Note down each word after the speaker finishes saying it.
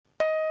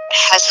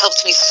has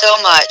helped me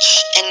so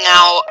much, and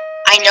now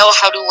I know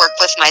how to work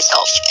with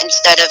myself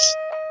instead of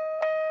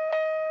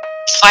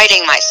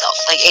fighting myself.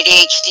 Like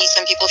ADHD,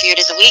 some people view it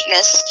as a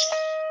weakness,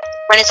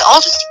 when it's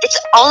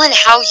all in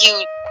how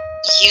you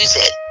use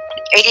it.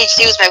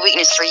 ADHD was my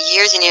weakness for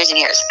years and years and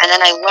years, and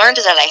then I learned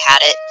that I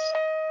had it,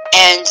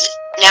 and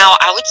now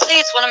I would say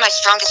it's one of my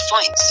strongest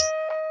points.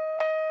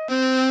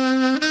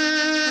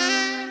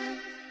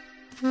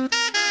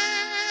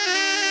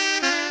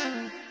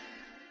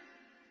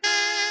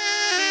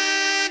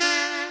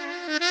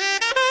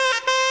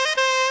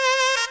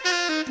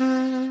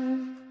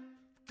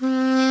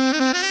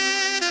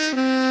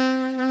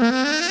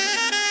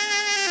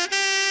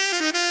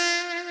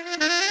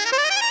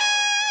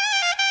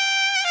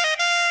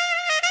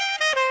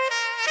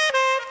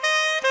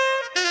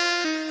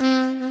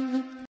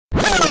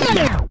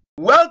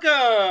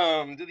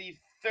 Welcome to the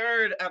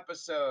third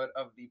episode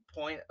of the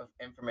Point of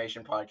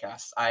Information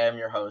podcast. I am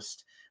your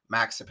host,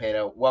 Max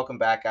Cepeda. Welcome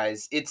back,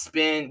 guys.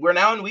 We're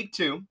now in week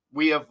 2.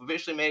 We have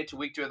officially made it to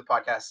week 2 of the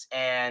podcast,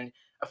 and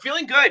I'm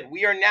feeling good.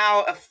 We are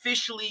now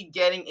officially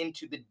getting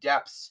into the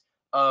depths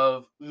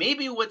of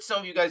maybe what some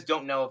of you guys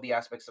don't know of the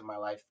aspects of my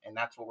life, and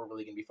that's what we're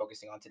really going to be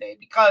focusing on today,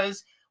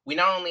 because we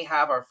not only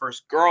have our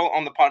first girl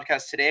on the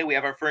podcast today, we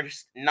have our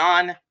first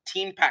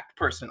non-teen pact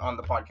person on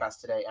the podcast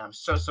today, and I'm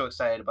so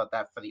excited about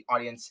that for the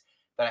audience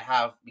that I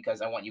have,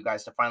 because I want you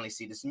guys to finally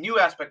see this new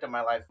aspect of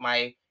my life.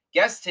 My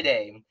guest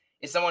today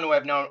is someone who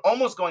I've known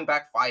almost going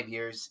back 5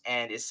 years,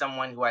 and is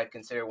someone who I've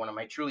considered one of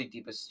my truly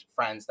deepest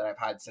friends that I've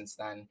had since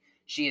then.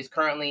 She is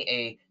currently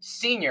a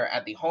senior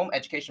at the Home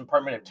Education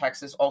Department of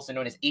Texas, also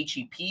known as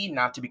HEP,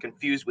 not to be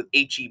confused with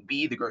HEB,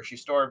 the grocery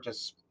store,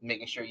 just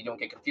making sure you don't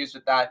get confused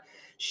with that.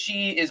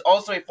 She is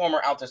also a former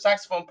alto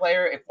saxophone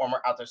player, a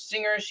former alto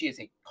singer. She is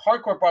a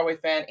hardcore Broadway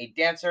fan, a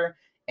dancer,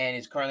 and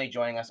is currently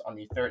joining us on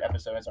the third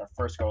episode as our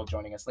first girl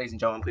joining us. Ladies and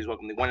gentlemen, please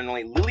welcome the one and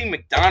only Lily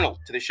McDonald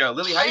to the show.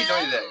 Lily, how are you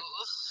doing today?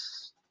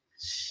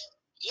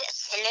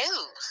 Yes,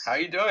 hello. How are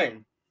you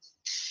doing?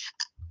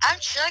 I'm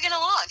chugging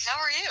along. How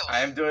are you? I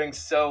am doing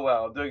so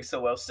well.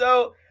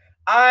 So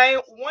I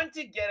want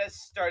to get us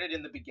started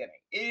in the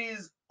beginning. It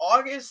is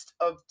August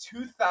of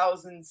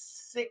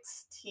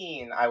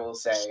 2016, I will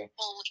say.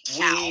 Holy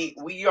cow.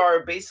 We are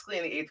basically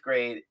in the 8th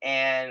grade,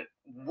 and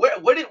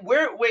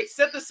wait,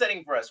 set the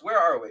setting for us. Where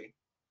are we?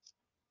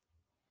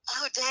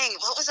 Oh dang,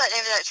 what was that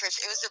name of that church?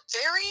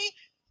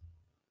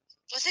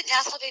 Was it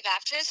Nassau Bay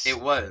Baptist? It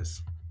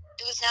was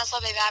Nassau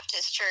Bay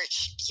Baptist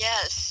Church.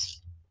 Yes.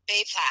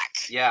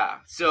 BayPac. Yeah.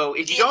 So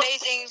if you the don't,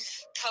 amazing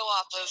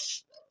co-op of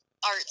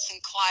arts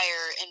and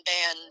choir and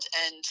band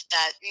and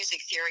that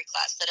music theory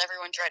class that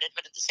everyone dreaded,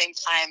 but at the same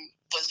time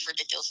was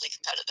ridiculously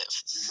competitive.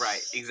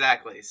 Right,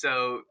 exactly.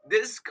 So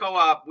this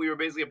co-op we were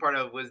basically a part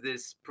of was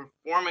this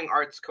performing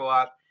arts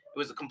co-op. It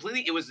was a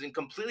completely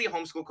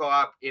homeschool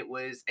co-op. It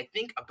was, I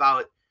think,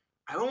 about,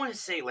 I don't want to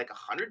say like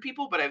 100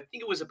 people, but I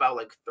think it was about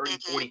like 30,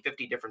 40,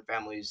 50 different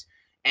families.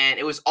 And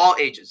it was all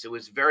ages. It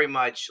was very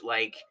much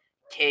like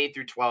K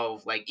through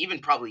 12, like even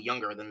probably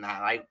younger than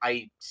that.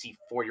 I see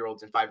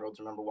 4-year-olds and 5-year-olds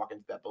remember walking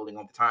into that building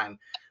all the time.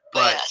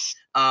 But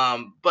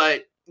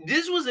but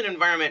this was an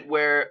environment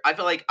where I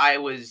felt like I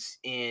was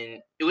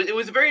in. It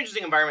was a very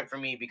interesting environment for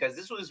me, because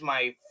this was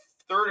my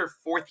 3rd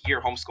or 4th year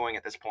homeschooling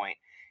at this point.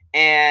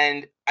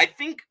 And I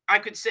think I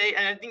could say,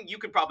 and I think you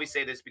could probably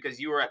say this because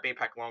you were at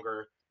BayPac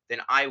longer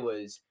than I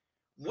was,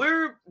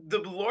 were the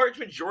large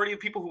majority of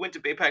people who went to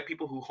BayPac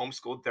people who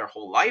homeschooled their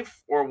whole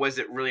life, or was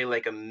it really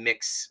like a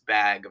mixed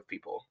bag of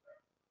people?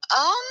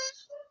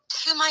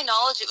 To my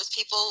knowledge, it was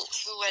people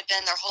who had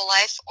been their whole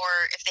life,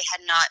 or if they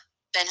had not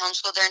been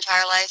homeschooled their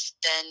entire life,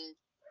 then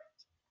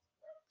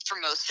for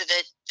most of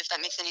it, if that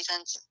makes any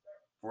sense.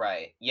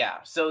 Right.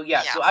 Yeah. So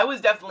I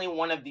was definitely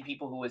one of the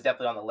people who was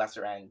definitely on the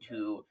lesser end,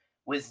 who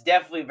was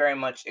definitely very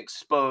much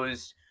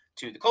exposed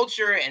to the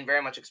culture and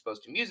very much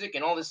exposed to music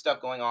and all this stuff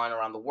going on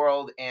around the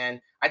world. And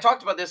I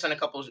talked about this on a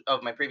couple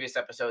of my previous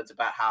episodes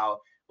about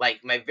how,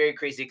 like, my very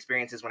crazy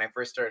experiences when I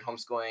first started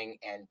homeschooling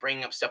and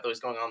bringing up stuff that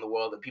was going on in the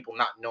world and people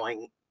not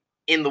knowing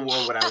in the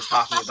world what I was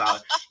talking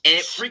about, and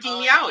it freaking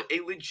me out.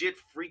 It legit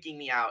freaking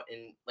me out,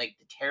 and like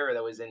the terror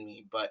that was in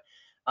me. But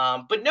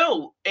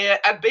no,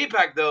 at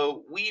BayPac,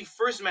 though, we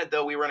first met,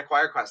 though, we were in a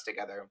choir class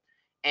together.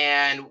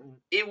 And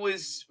it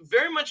was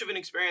very much of an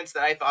experience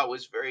that I thought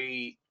was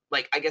very,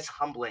 like, I guess,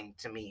 humbling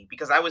to me,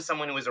 because I was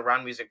someone who was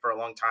around music for a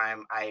long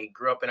time. I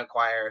grew up in a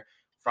choir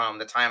from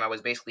the time I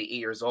was basically 8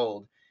 years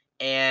old.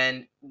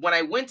 And when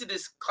I went to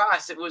this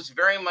class, it was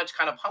very much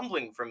kind of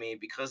humbling for me,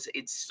 because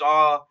it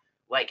saw,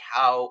 like,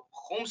 how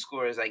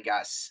homeschoolers, I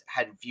guess,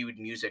 had viewed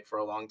music for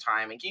a long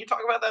time. And can you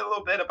talk about that a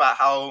little bit, about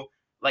how,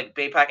 like,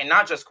 BayPac, and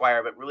not just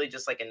choir, but really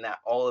just like in that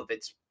all of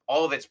its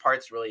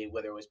parts, really,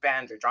 whether it was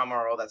band or drama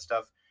or all that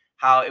stuff,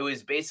 how it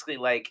was basically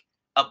like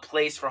a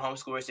place for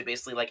homeschoolers to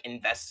basically like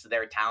invest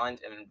their talent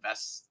and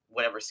invest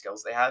whatever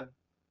skills they had?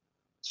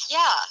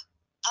 Yeah.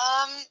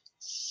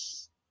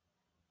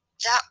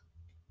 That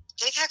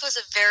BayPac was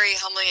a very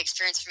humbling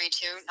experience for me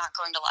too, not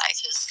going to lie,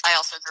 because I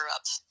also grew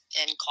up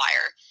in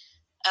choir.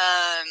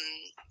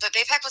 But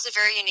BAPAC was a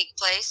very unique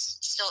place,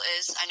 still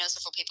is. I know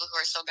several people who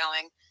are still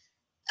going.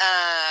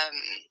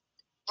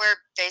 We're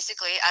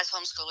basically, as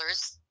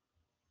homeschoolers,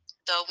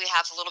 though we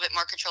have a little bit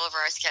more control over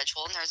our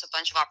schedule and there's a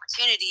bunch of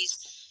opportunities,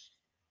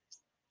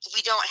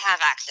 we don't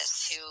have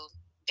access to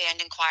band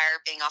and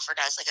choir being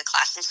offered as like a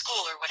class in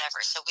school or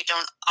whatever. So we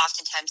don't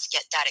oftentimes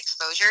get that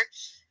exposure.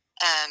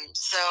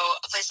 So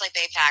a place like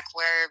BAPAC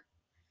where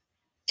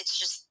it's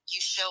just you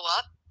show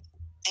up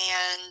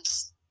and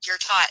you're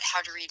taught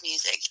how to read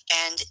music.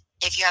 And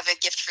if you have a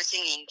gift for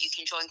singing, you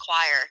can join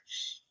choir.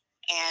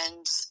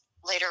 And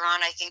later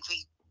on, I think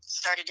we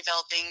started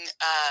developing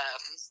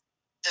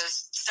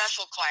those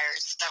special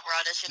choirs that were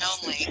audition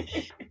only.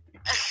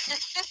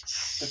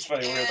 It's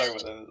funny, we were talking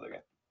about that in a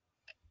second.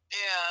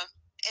 Yeah,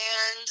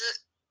 and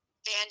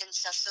band and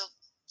stuff. So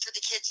for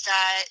the kids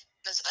that,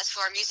 those of us who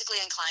are musically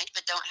inclined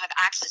but don't have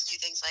access to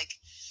things like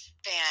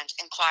band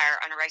and choir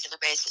on a regular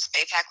basis,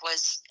 BAPAC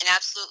was an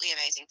absolutely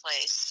amazing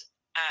place.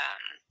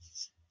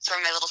 So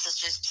my little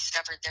sisters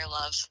discovered their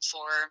love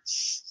for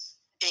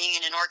being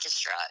in an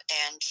orchestra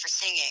and for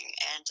singing,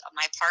 and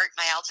my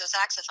alto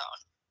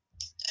saxophone.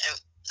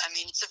 I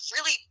mean, it's a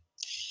really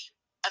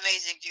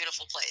amazing,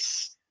 beautiful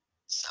place.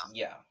 So.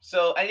 Yeah.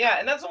 So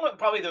and that's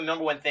probably the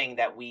number one thing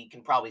that we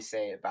can probably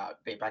say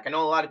about BAPAC. I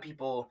know a lot of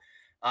people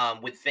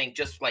would think,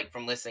 just like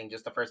from listening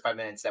just the first 5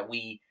 minutes, that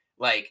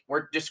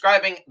we're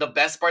describing the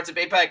best parts of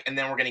BAPAC and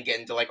then we're going to get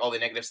into like all the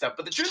negative stuff.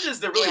 But the truth is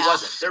there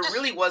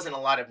really wasn't a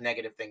lot of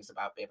negative things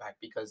about BAPAC,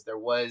 because there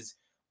was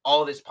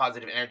all this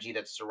positive energy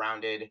that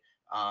surrounded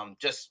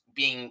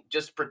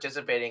just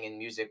participating in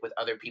music with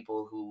other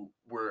people who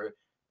were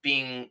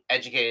being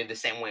educated the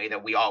same way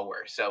that we all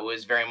were. So it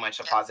was very much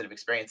a positive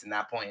experience in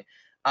that point.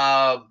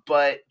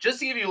 But just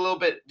to give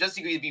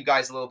you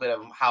guys a little bit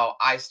of how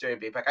I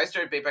started BAPAC. I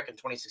started BAPAC in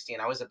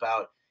 2016. I was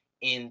about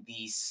in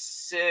the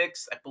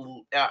sixth, I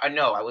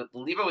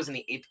believe I was in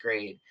the 8th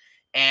grade.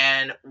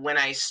 And when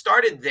I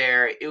started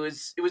there, it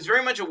was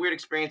very much a weird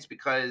experience,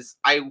 because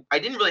I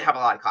didn't really have a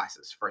lot of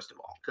classes, first of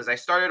all, because I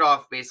started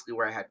off basically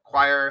where I had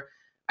choir.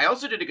 I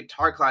also did a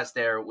guitar class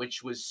there,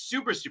 which was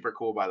super, super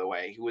cool, by the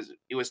way.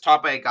 It was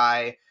taught by a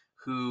guy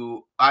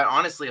who I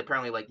honestly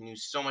apparently like knew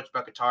so much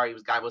about guitar. I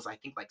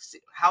think like,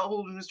 how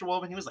old was Mr.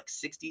 Wolven? He was like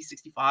 60,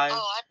 65.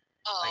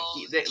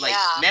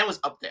 Man was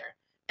up there.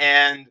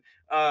 And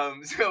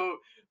so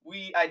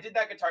I did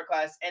that guitar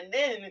class, and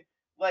then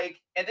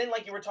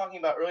you were talking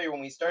about earlier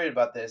when we started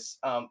about this,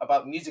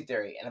 about music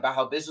theory, and about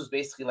how this was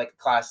basically like a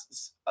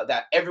class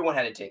that everyone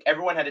had to take.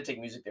 Everyone had to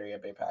take music theory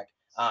at BAPAC.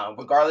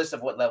 Regardless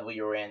of what level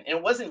you were in. And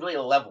it wasn't really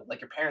a level. Like,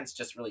 your parents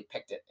just really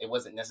picked it. It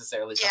wasn't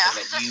necessarily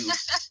something that you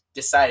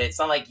decided. It's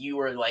not like you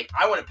were like,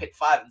 I want to pick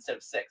 5 instead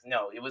of 6.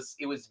 No, it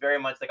was very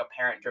much like a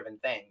parent-driven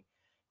thing.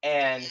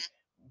 And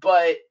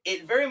but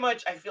it very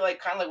much, I feel like,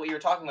 kind of like what you were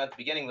talking about at the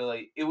beginning,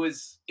 Lily, it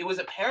was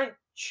a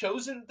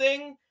parent-chosen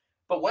thing.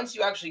 But once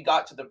you actually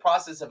got to the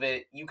process of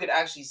it, you could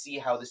actually see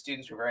how the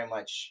students were very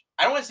much,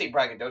 I don't want to say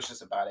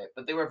braggadocious about it,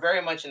 but they were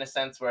very much in a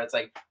sense where it's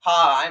like,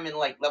 I'm in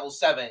like level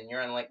 7,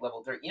 you're in like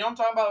level 3. You know what I'm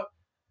talking about?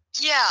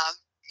 Yeah.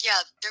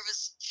 There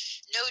was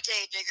no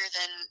day bigger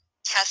than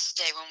test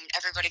day when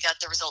everybody got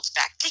their results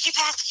back. Did you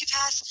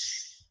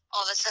pass?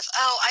 All that stuff.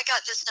 Oh, I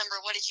got this number.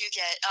 What did you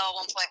get? Oh,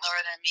 1 point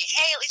lower than me.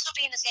 Hey, at least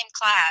we'll be in the same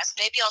class.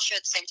 Maybe I'll share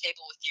the same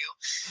table with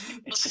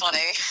you. It was funny.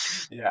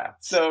 Yeah.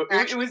 So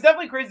it was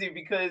definitely crazy,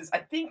 because I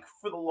think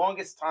for the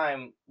longest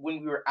time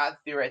when we were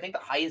at theory, I think the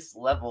highest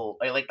level,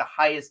 like the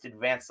highest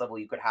advanced level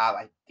you could have,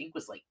 I think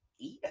was like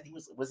 8. I think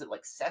was it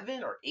like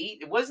 7 or 8?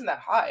 It wasn't that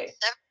high. 7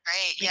 or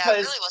 8. Yeah, it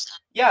really wasn't.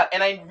 Yeah,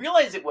 and I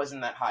realized it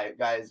wasn't that high,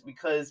 guys,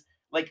 because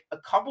like a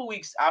couple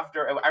weeks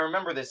after, I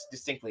remember this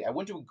distinctly. I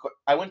went to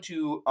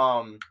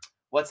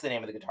what's the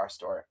name of the guitar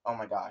store? Oh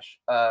my gosh.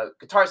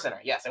 Guitar Center.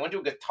 Yes, I went to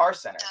a Guitar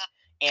Center.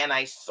 And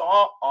I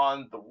saw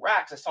on the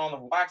racks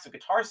of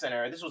Guitar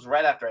Center, this was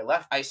right after I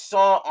left, I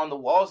saw on the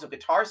walls of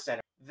Guitar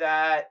Center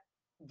that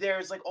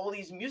there's like all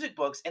these music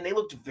books, and they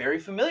looked very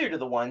familiar to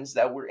the ones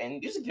that were in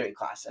music theory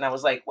class. And I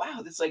was like,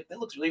 wow, that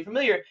looks really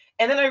familiar.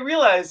 And then I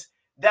realized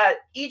that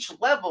each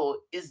level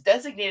is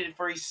designated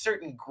for a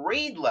certain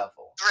grade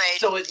level.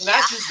 So it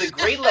matches the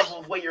grade level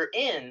of what you're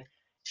in,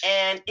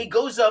 and it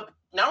goes up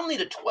not only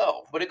to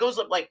 12, but it goes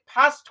up like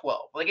past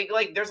 12. Like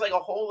there's like a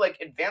whole like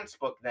advanced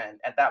book then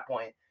at that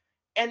point.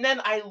 And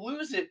then I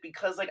lose it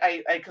because like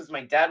because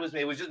my dad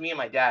it was just me and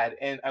my dad,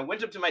 and I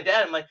went up to my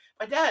dad and I'm like,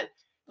 my dad,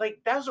 like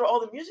those are all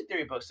the music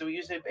theory books that we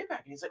used at BAPAC.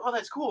 And he's like, oh,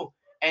 that's cool.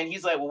 And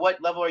he's like, well,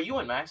 what level are you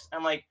in, Max?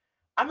 I'm like,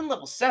 I'm in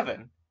level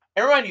 7.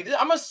 And remind you,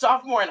 I'm a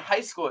sophomore in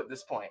high school at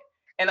this point.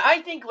 And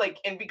I think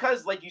and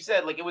because like you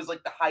said, like it was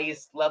like the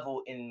highest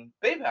level in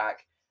BAPAC,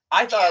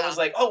 I thought I was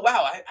like, oh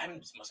wow, I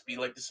must be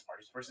like the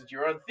smartest person to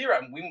on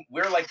theory.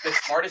 We're like the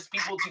smartest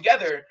people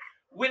together.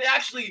 When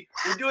actually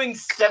we're doing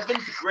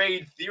 7th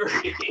grade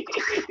theory.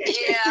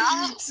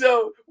 Yeah.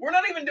 So we're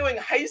not even doing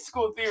high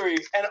school theory,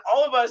 and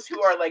all of us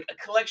who are like a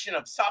collection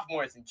of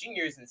sophomores and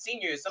juniors and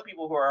seniors, some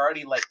people who are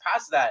already like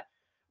past that,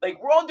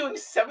 Like, we're all doing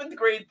 7th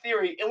grade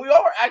theory, and we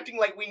all are acting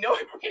like we know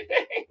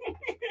everything.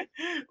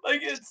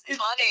 Like, it's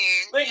funny.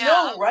 Like, yeah.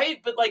 no,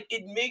 right? But like,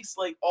 it makes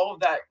like all of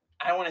that.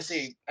 I don't want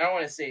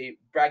to say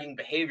bragging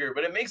behavior,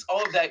 but it makes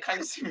all of that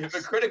kind of seem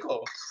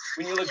hypocritical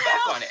when you look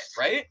back on it,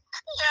 right?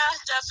 Yeah,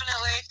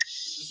 definitely.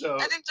 So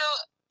I think though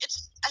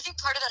I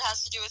think part of that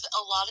has to do with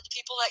a lot of the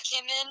people that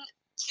came in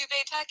to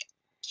BAPAC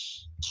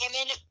came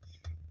in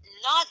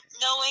not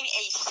knowing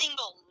a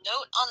single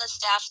note on the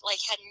staff, like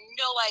had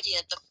no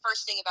idea the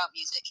first thing about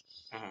music.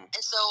 Mm-hmm.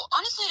 And so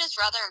honestly, it is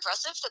rather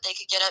impressive that they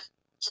could get up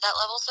to that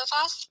level so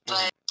fast,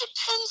 but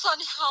depends on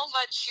how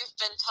much you've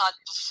been taught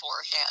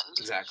beforehand.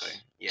 Exactly.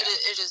 Yeah.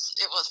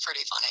 It was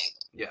pretty funny.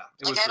 Yeah.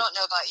 Like, I don't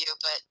know about you,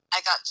 but I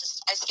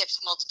skipped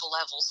multiple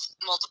levels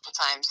multiple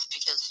times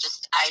because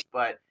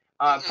But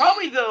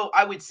probably though,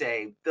 I would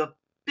say the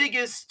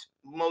biggest,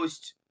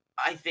 most,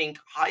 I think,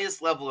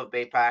 highest level of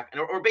BAPAC,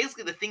 or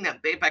basically the thing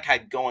that BAPAC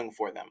had going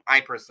for them,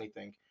 I personally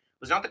think,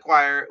 was not the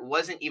choir. It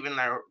wasn't even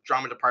our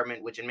drama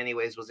department, which in many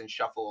ways was in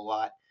shuffle a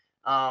lot.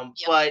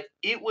 But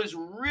it was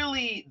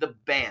really the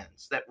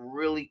bands that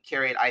really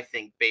carried, I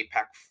think,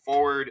 BAPAC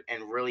forward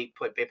and really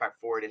put BAPAC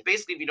forward. And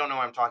basically, if you don't know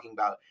what I'm talking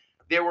about,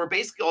 there were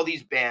basically all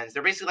these bands.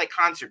 They're basically like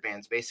concert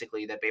bands,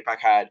 basically, that BAPAC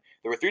had.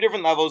 There were 3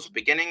 different levels: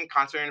 beginning,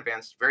 concert, and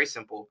advanced. Very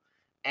simple.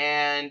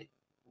 And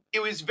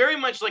it was very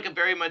much like a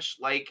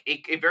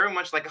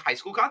high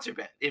school concert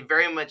band. It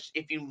very much,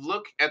 if you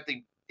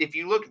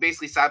look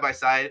basically side by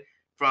side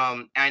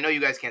from, and I know you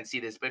guys can't see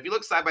this, but if you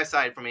look side by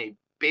side from a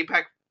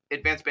BAPAC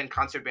advanced band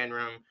concert band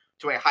room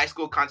to a high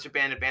school concert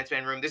band advanced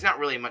band room, there's not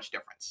really much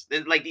difference.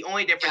 Like, the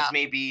only difference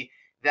may be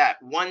that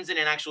one's in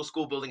an actual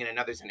school building and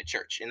another's in a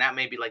church, and that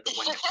may be like the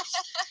one difference.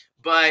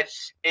 But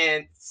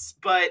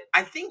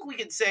I think we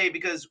could say,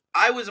 because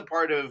I was a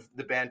part of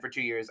the band for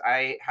 2 years,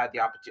 I had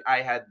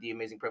the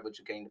amazing privilege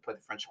of getting to play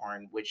the French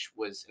horn, which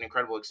was an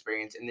incredible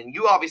experience. And then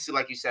you obviously,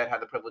 like you said,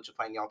 had the privilege of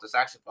playing the alto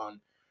saxophone.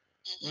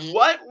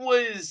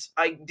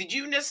 Did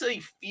you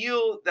necessarily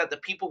feel that the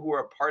people who were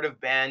a part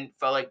of band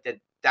felt like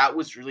that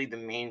was really the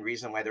main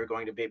reason why they were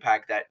going to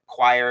BAPAC, that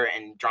choir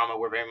and drama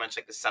were very much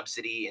like the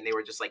subsidy, and they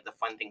were just like the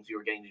fun things we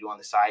were getting to do on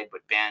the side,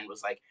 but band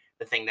was like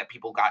the thing that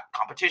people got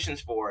competitions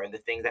for, and the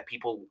thing that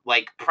people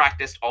like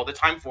practiced all the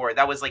time for?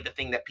 That was like the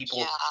thing that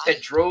people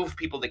that drove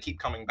people to keep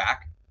coming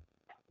back.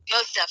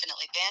 Most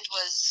definitely. Band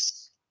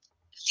was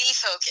the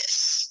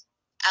focus,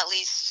 at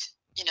least,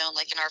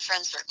 like in our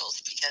friend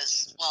circles,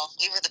 because, well,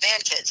 we were the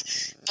band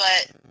kids.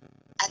 But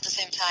at the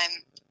same time,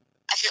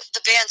 I feel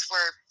the bands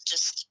were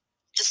just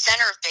the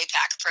center of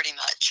BAPAC pretty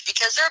much,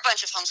 because there are a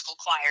bunch of homeschool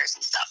choirs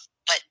and stuff,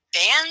 but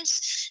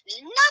bands,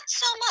 not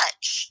so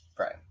much.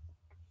 Right.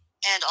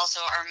 And also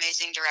our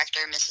amazing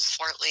director, Mrs.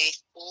 Fortley.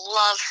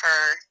 Love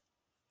her.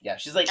 Yeah,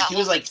 she's like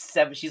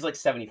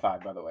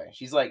 75, by the way.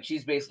 She's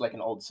basically like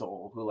an old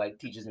soul who like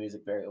teaches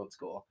music very old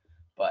school.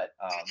 But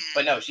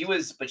no,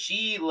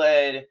 she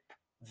led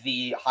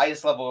the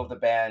highest level of the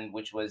band,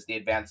 which was the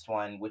advanced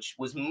one, which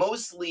was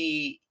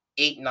mostly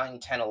 8, 9,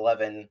 10,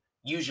 11.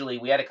 Usually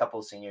we had a couple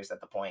of seniors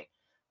at the point.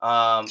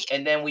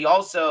 And then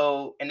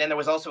there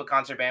was also a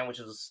concert band, which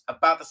was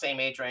about the same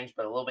age range,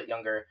 but a little bit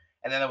younger.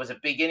 And then there was a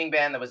beginning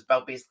band that was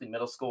about basically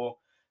middle school.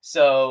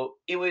 So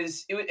it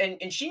was,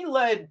 and she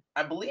led,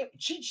 I believe,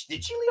 did she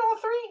lead all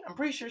 3? I'm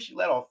pretty sure she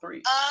led all 3.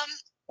 In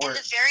the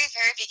very,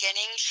 very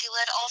beginning, she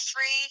led all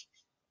 3.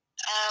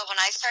 When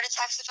I started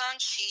saxophone,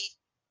 she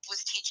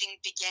was teaching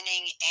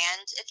beginning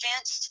and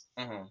advanced,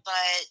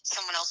 but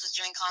someone else was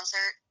doing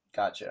concert.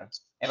 Gotcha.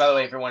 And by the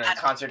way, if you're wondering,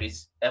 concert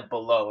is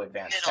below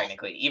advanced,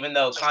 technically. Even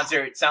though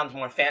concert sounds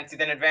more fancy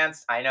than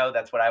advanced, I know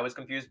that's what I was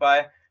confused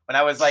by. When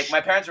I was like,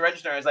 my parents were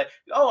registering, I was like,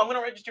 oh, I'm going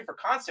to register for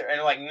concert. And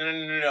they're like,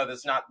 no,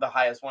 that's not the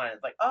highest one. And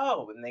it's like,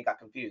 oh, and they got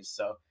confused.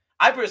 So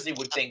I personally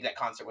would think that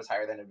concert was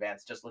higher than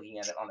advanced, just looking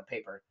at it on the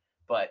paper.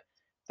 But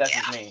that's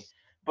just me.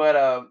 But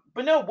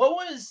no, what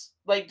was,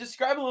 like,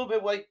 describe a little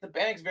bit what the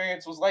band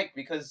experience was like,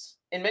 because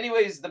in many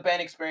ways, the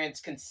band experience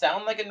can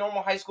sound like a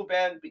normal high school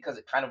band, because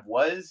it kind of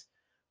was.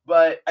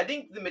 But I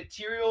think the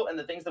material and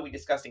the things that we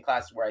discussed in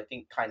class were, I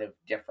think, kind of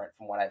different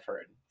from what I've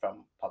heard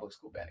from public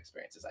school band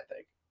experiences, I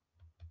think.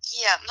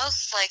 Yeah,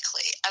 most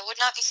likely. I would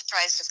not be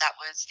surprised if that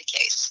was the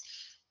case.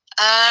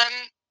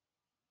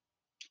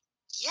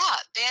 Yeah,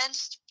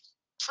 bands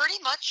pretty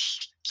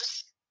much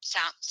just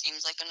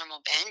seems like a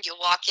normal band. You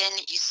walk in,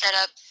 you set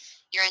up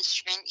your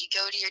instrument, you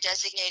go to your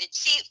designated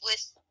seat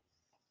with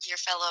your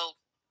fellow,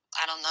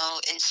 I don't know,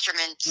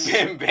 instruments.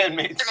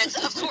 Bandmates. Instruments,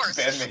 of course.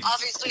 Bandmates.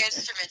 Obviously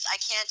instruments. I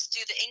can't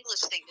do the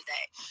English thing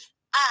today.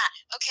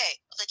 Okay.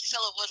 Like your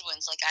fellow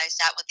woodwinds, like I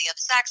sat with the other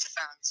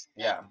saxophones.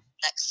 Yeah.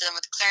 Next to them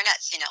with the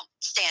clarinets,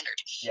 standard.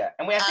 Yeah,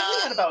 and I think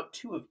we had about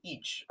 2 of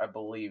each, I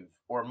believe,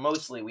 or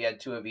mostly we had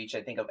 2 of each,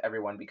 I think, of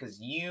everyone, because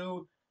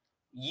you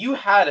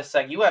had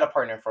a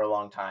partner for a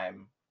long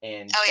time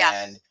in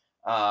band.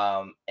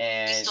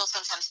 And we still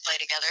sometimes play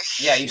together.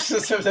 Yeah, you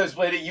still sometimes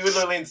play together. You and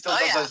Lillian still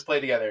sometimes play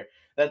together.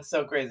 That's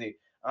so crazy.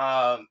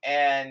 But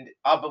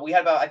we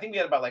had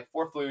about like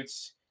 4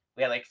 flutes.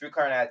 We had like 3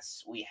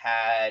 clarinets. We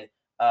had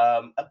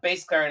a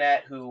bass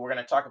clarinet, who we're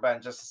gonna talk about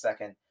in just a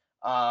second.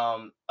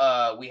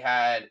 We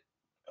had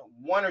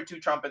 1 or 2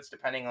 trumpets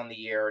depending on the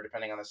year or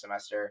depending on the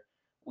semester.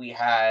 We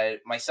had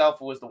myself,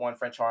 who was the one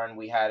French horn.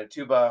 We had a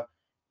tuba,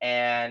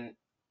 and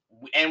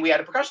we had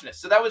a percussionist.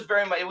 So that was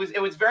very much.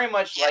 It was very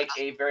much like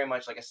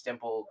a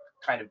simple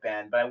kind of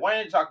band. But I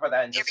wanted to talk about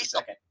that in just a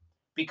second,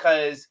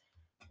 because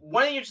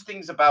one of the interesting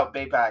things about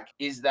BAPAC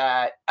is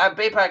that at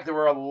BAPAC there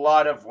were a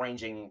lot of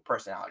ranging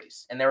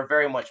personalities, and they were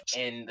very much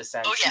in the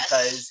sense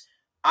because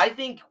I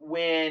think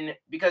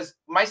because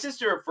my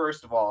sister,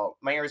 first of all,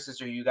 my younger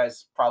sister, who you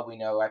guys probably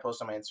know, I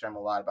post on my Instagram a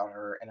lot about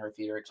her and her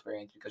theater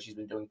experience because she's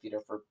been doing theater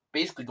for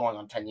basically going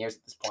on 10 years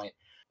at this point.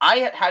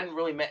 I hadn't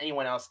really met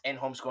anyone else in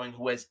homeschooling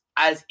who was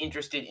as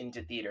interested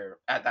into theater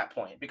at that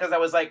point, because I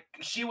was like,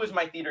 she was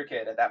my theater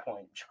kid at that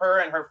point.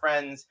 Her and her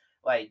friends,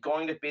 like,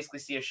 going to basically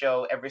see a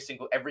show every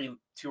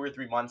 2 or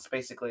 3 months,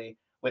 basically,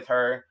 with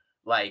her.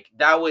 Like,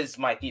 that was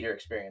my theater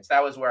experience.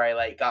 That was where I,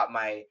 like, got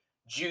my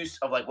juice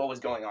of, like, what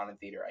was going on in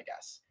theater, I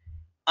guess.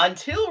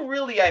 Until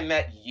really I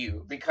met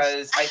you,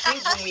 because I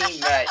think when we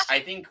met, I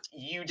think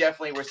you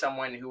definitely were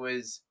someone who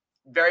was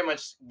very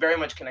much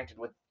connected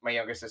with my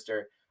younger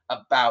sister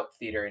about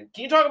theater. And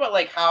can you talk about,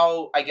 like,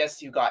 how, I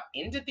guess, you got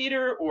into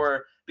theater?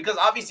 Or, because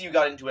obviously you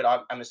got into it,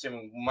 I'm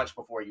assuming, much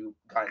before you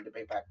got into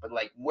BAPAC, but,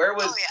 like, where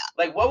was,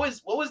 like, what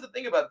was the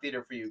thing about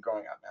theater for you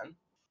growing up, man?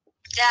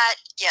 That,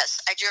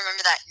 yes, I do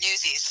remember that.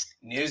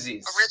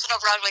 Newsies. Original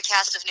Broadway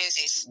cast of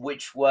Newsies.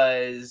 Which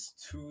was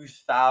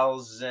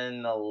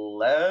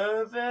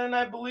 2011,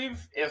 I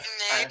believe. If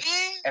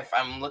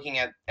I'm looking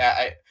at,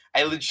 I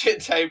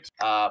legit typed.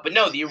 But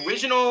no, the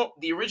original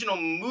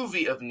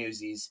movie of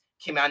Newsies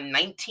came out in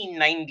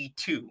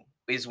 1992.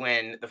 Is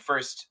when the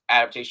first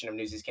adaptation of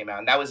Newsies came out,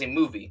 and that was a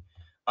movie.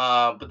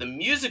 But the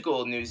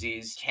musical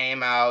Newsies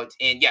came out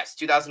in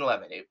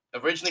 2011. It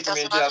originally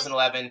premiered in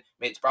 2011,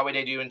 made its Broadway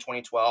debut in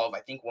 2012. I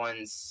think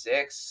won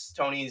 6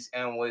 Tonys,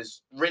 and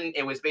was written.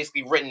 It was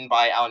basically written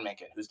by Alan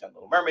Menken, who's done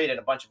Little Mermaid and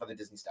a bunch of other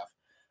Disney stuff.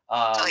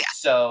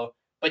 So,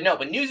 but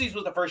Newsies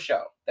was the first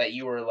show that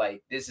you were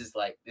like, this is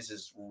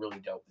really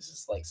dope. This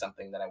is like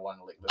something that I want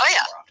to listen to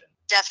more often.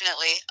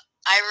 Definitely.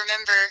 I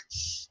remember.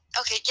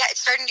 Okay,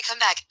 it's starting to come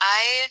back.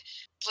 I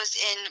was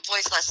in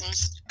voice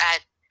lessons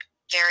at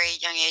very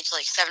young age,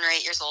 like 7 or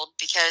 8 years old,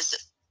 because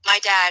my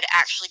dad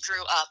actually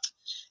grew up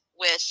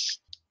with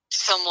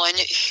someone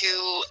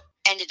who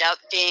ended up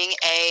being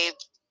a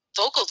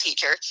vocal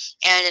teacher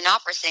and an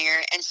opera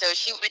singer. And so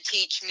she would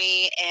teach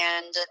me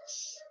and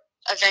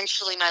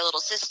eventually my little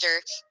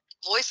sister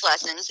voice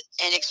lessons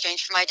in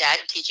exchange for my dad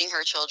teaching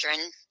her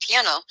children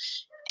piano.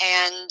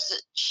 And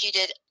she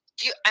did.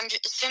 I'm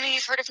assuming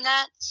you've heard of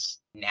Nats?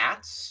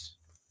 Nats?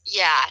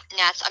 Yeah,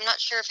 Nats. I'm not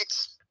sure if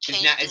it's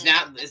changed.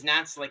 Is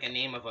Nats like a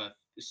name of a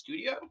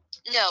studio?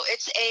 No,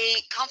 it's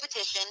a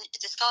competition.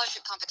 It's a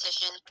scholarship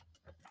competition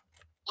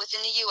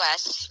within the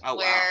U.S. Oh,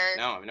 wow.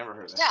 No, I've never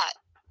heard of that. Yeah.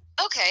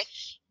 Okay.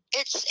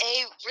 It's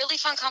a really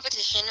fun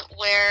competition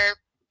where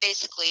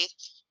basically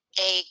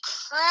a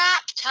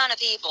crap ton of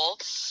people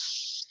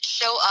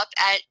show up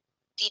at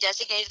the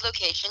designated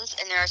locations,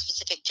 and there are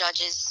specific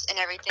judges and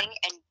everything,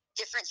 and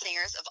different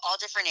singers of all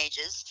different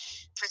ages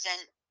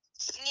present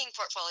singing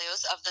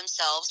portfolios of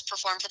themselves,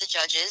 perform for the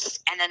judges,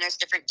 and then there's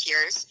different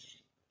tiers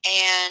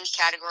and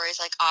categories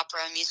like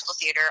opera, musical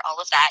theater, all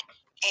of that.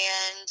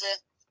 And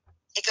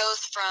it goes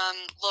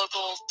from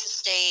local to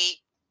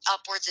state,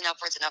 upwards and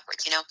upwards and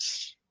upwards, you know.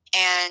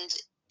 And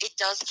it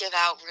does give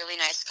out really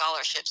nice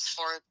scholarships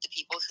for the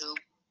people who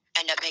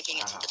end up making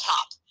it to the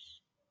top.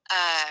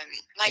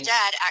 My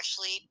dad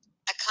actually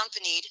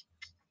accompanied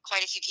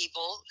quite a few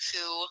people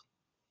who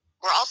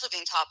were also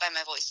being taught by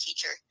my voice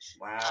teacher.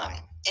 Wow.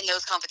 In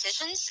those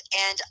competitions.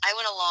 And I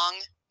went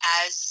along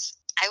as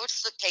I would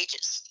flip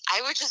pages.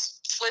 I would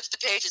just flip the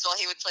pages while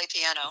he would play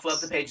piano. Flip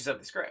the pages of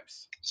the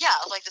scripts. Yeah,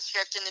 like the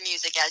script and the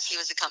music as he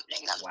was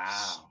accompanying them.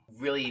 Wow.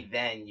 Really,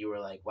 then you were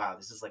like, wow,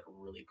 this is like a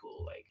really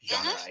cool like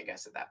genre, I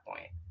guess, at that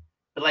point.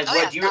 But like,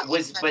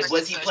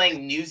 was he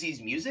playing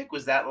Newsies music?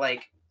 Was that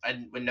like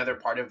another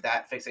part of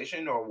that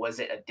fixation, or was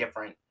it a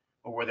different?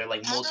 Or were there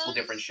like multiple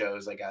different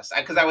shows, I guess?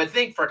 Because I would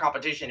think for a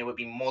competition, it would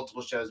be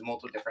multiple shows,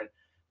 multiple different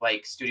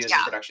like studios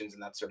and productions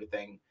and that sort of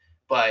thing.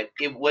 But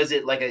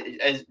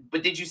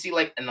but did you see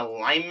like an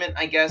alignment,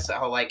 I guess?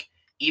 How like,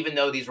 even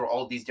though these were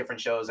all these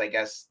different shows, I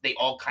guess they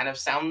all kind of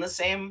sound the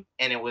same,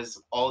 and it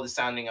was all the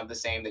sounding of the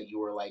same, that you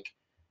were like,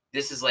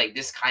 this is like,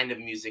 this kind of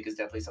music is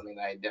definitely something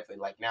that I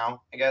definitely like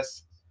now, I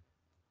guess.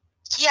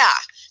 Yeah,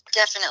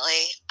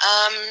 definitely.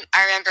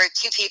 I remember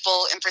 2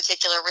 people in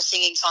particular were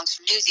singing songs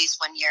from Newsies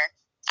one year.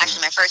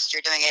 Actually, my first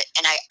year doing it,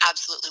 and I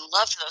absolutely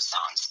loved those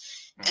songs.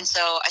 And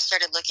so I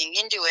started looking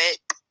into it,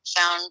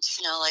 found,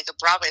 like a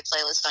Broadway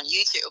playlist on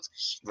YouTube,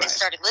 and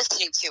started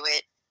listening to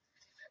it.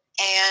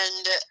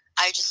 And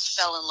I just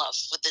fell in love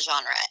with the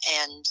genre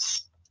and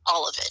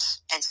all of it.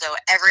 And so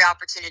every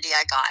opportunity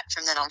I got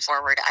from then on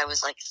forward, I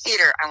was like,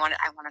 theater, I want to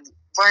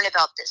learn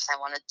about this. I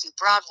want to do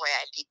Broadway.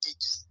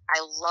 I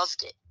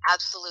loved it.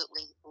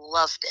 Absolutely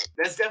loved it.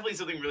 That's definitely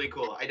something really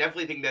cool. I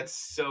definitely think that's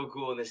so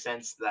cool in the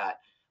sense that,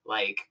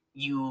 like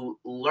you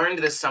learned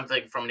this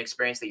something from an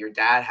experience that your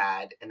dad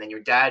had, and then your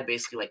dad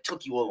basically like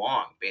took you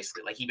along,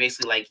 basically like he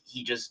basically like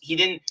he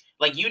didn't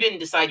like you didn't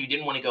decide you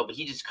didn't want to go, but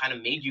he just kind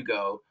of made you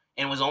go,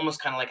 and it was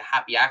almost kind of like a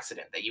happy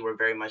accident that you were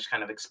very much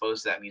kind of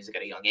exposed to that music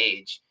at a young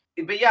age.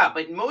 But yeah,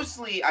 but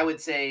mostly I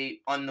would say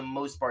on the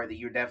most part that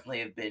you definitely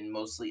have been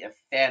mostly a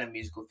fan of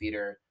musical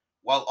theater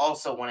while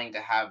also wanting to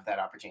have that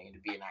opportunity to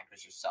be an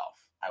actress yourself,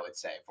 I would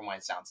say, from what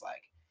it sounds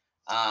like.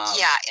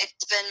 Yeah,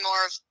 it's been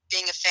more of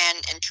being a fan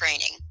in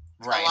training.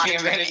 Right, being a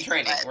fan in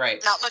training,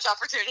 right. Not much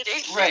opportunity.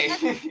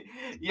 Right.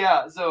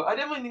 Yeah, so I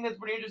definitely think that's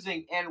pretty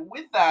interesting. And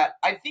with that,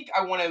 I think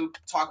I want to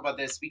talk about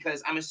this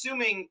because I'm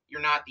assuming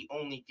you're not the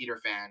only theater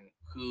fan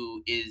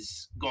who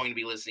is going to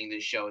be listening to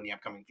this show in the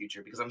upcoming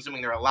future, because I'm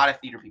assuming there are a lot of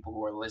theater people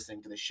who are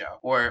listening to the show,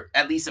 or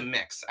at least a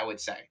mix, I would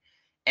say.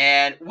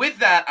 And with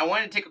that, I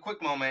wanted to take a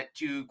quick moment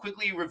to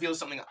quickly reveal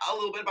something a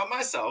little bit about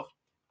myself.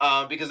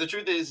 Because the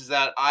truth is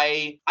that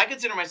I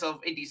consider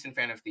myself a decent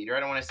fan of theater. I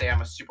don't want to say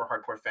I'm a super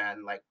hardcore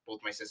fan like both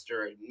my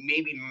sister, and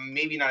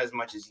maybe not as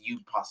much as you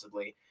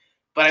possibly.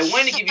 But I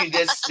wanted to give you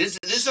this. This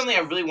is something I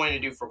really wanted to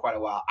do for quite a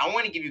while. I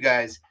want to give you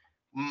guys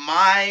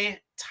my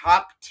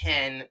top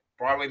 10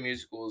 Broadway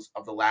musicals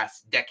of the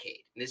last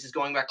decade. And this is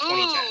going back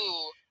 2010. Ooh.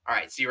 All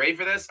right, so you ready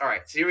for this? All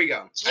right, so here we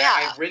go. Yeah.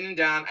 I've written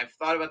down. I've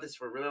thought about this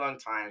for a really long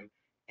time,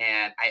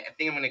 and I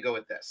think I'm going to go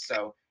with this.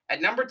 So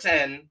at number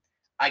 10.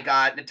 I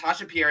got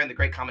Natasha Pierre and the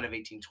Great Comet of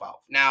 1812.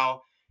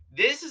 Now,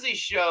 this is a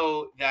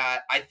show that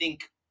I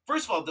think,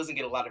 first of all, doesn't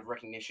get a lot of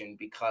recognition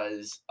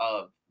because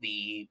of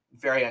the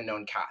very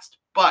unknown cast.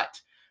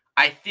 But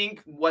I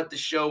think what the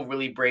show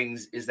really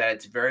brings is that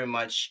it's very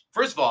much,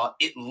 first of all,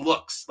 it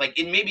looks like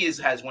it maybe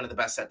has one of the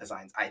best set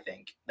designs, I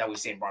think, that we've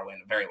seen in Broadway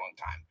in a very long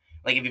time.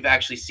 Like, if you've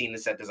actually seen the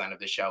set design of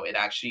the show, it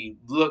actually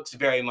looks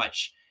very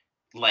much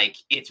like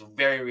it's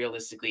very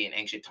realistically in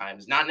ancient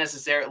times. Not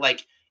necessarily,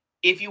 like,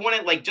 if you want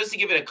to, like, just to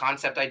give it a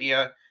concept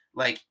idea,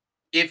 like,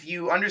 if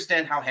you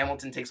understand how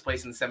Hamilton takes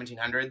place in the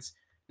 1700s,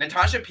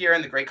 Natasha Pierre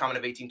and the Great Comet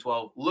of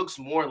 1812 looks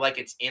more like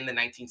it's in the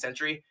 19th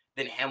century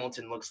than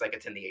Hamilton looks like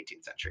it's in the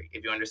 18th century,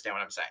 if you understand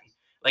what I'm saying.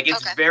 Like,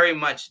 it's very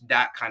much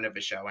that kind of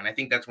a show, and I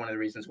think that's one of the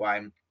reasons why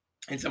I'm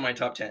in some of my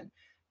top 10.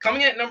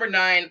 Coming in at number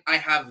 9, I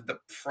have The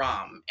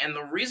Prom, and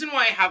the reason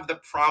why I have The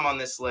Prom on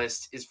this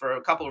list is for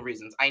a couple of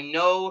reasons. I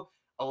know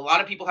a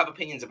lot of people have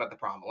opinions about The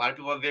Prom. A lot of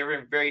people have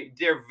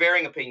they're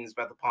varying opinions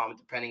about The Prom,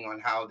 depending on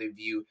how they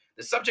view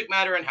the subject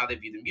matter and how they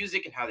view the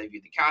music and how they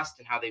view the cast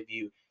and how they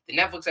view the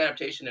Netflix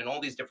adaptation and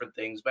all these different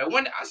things. But I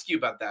wanted to ask you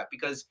about that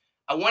because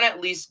I want to at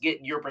least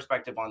get your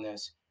perspective on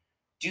this.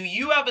 Do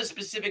you have a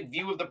specific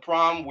view of The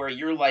Prom where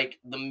you're like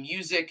the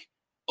music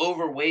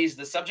overweighs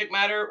the subject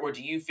matter, or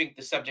do you think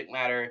the subject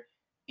matter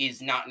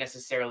is not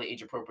necessarily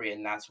age appropriate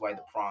and that's why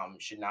The Prom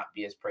should not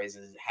be as praised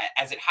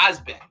as it has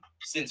been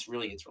since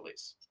really its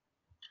release?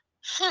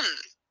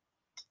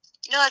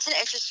 That's an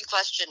interesting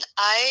question.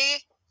 I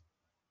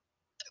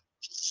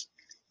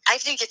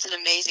think it's an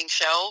amazing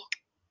show.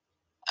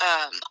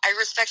 I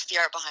respect the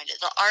art behind it.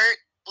 The art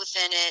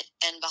within it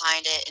and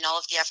behind it and all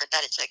of the effort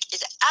that it took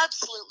is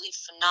absolutely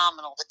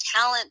phenomenal. The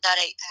talent that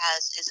it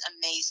has is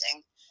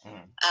amazing.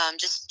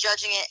 Just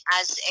judging it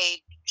as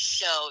a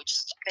show,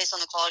 just based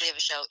on the quality of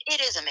a show, it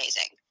is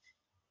amazing.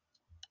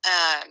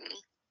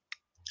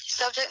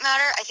 Subject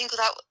matter, I think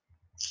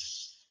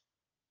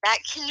that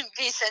can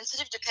be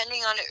sensitive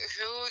depending on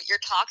who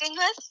you're talking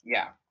with.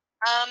 Yeah.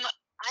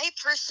 I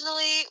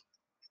personally,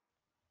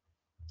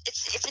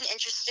 it's an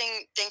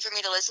interesting thing for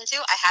me to listen to.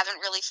 I haven't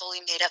really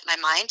fully made up my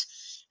mind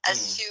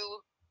as to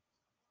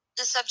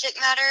the subject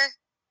matter.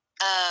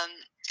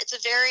 It's a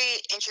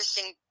very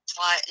interesting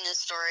plot in a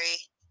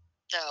story,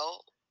 though.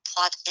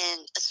 Plot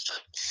in a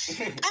story.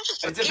 I'm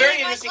just it's a very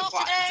interesting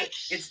plot.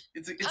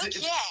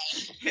 Today.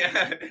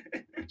 Yeah.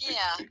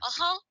 Yeah.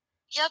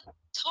 Yep.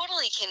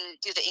 Totally can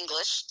do the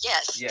English.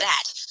 Yes.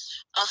 That.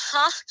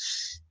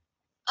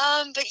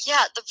 But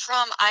yeah, The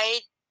Prom.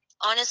 I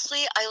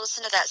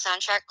listen to that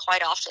soundtrack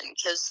quite often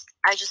because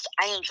I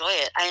enjoy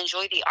it. I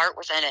enjoy the art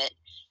within it.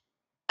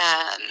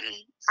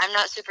 I'm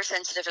not super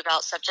sensitive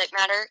about subject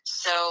matter,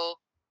 so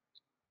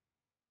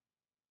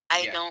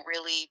I don't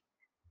really.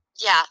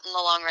 Yeah, in the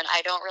long run,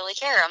 I don't really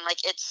care. I'm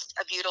like, it's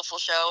a beautiful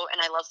show,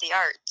 and I love the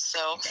art.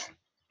 So. Okay.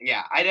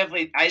 Yeah, I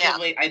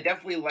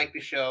definitely like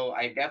the show.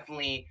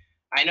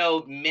 I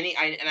know many,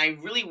 and I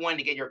really wanted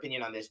to get your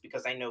opinion on this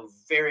because I know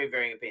very,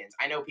 very opinions.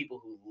 I know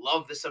people who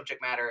love the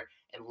subject matter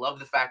and love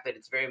the fact that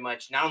it's very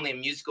much not only a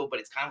musical, but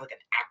it's kind of like an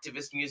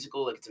activist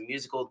musical. Like it's a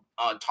musical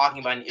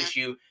talking about an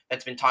issue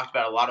that's been talked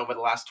about a lot over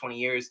the last 20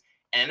 years.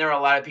 And there are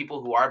a lot of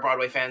people who are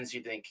Broadway fans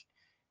who think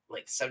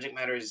like the subject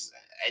matter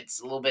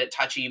it's a little bit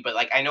touchy, but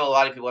like I know a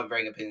lot of people have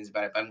varying opinions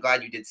about it. But I'm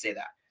glad you did say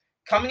that.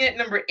 Coming at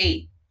number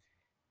 8.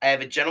 I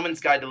have A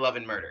Gentleman's Guide to Love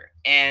and Murder.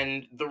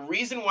 And the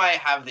reason why I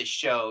have this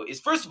show is,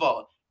 first of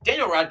all,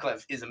 Daniel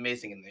Radcliffe is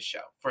amazing in this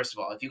show. First of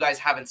all, if you guys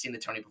haven't seen the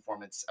Tony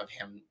performance of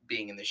him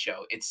being in the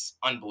show, it's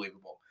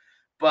unbelievable.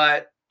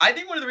 But I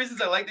think one of the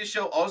reasons I like this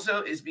show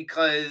also is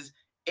because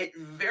it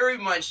very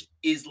much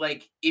is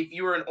like, if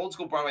you're an old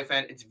school Broadway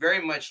fan, it's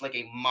very much like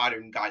a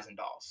modern Guys and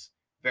Dolls.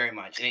 very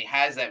much, and it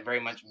has that very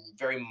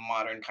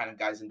modern kind of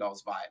Guys and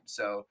Dolls vibe.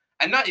 So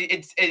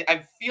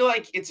I feel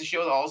like it's a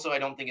show that also I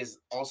don't think is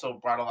also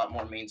brought a lot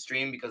more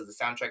mainstream because the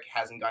soundtrack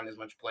hasn't gotten as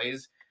much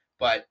plays.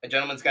 But A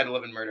Gentleman's Guide to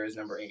Love and Murder is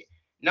number 8.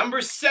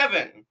 Number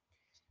 7.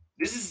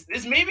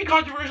 This may be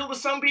controversial to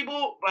some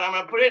people, but I'm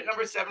gonna put it at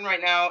number 7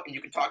 right now, and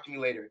you can talk to me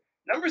later.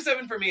 Number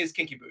 7 for me is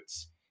Kinky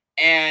Boots.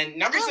 And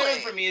number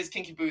 7 for me is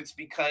Kinky Boots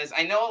because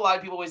I know a lot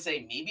of people always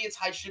say maybe its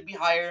height should be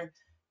higher,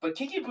 but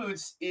Kinky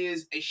Boots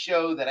is a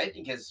show that I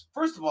think is,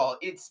 first of all,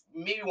 it's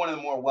maybe one of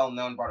the more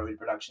well-known Broadway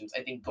productions,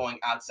 I think, going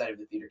outside of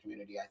the theater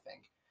community, I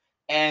think.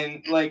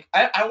 And, like,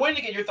 I wanted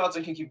to get your thoughts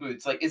on Kinky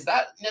Boots. Like, is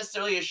that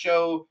necessarily a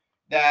show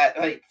that,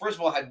 like, first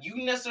of all, have you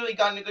necessarily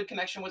gotten a good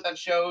connection with that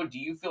show? Do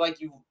you feel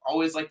like you've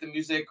always liked the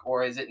music,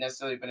 or has it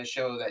necessarily been a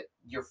show that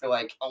you feel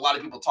like a lot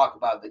of people talk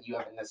about that you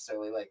haven't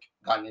necessarily, like,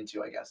 gotten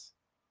into, I guess?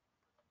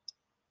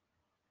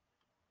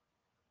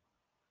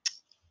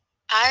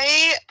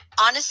 I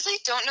honestly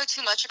don't know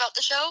too much about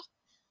the show.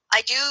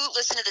 I do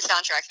listen to the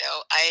soundtrack, though.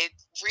 I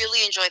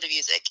really enjoy the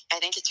music. I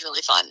think it's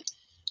really fun.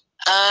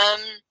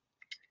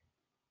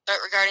 But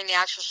regarding the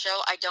actual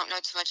show, I don't know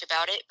too much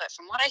about it. But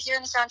from what I hear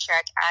in the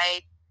soundtrack,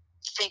 I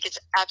think it's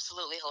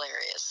absolutely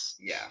hilarious.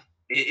 Yeah,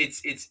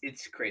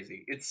 it's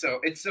crazy. It's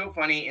so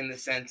funny in the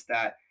sense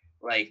that,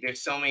 like,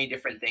 there's so many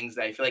different things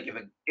that I feel like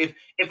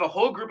if a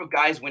whole group of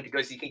guys went to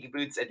go see Kinky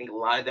Boots, I think a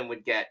lot of them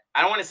would get,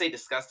 I don't want to say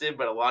disgusted,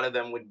 but a lot of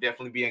them would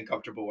definitely be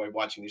uncomfortable while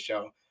watching the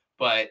show.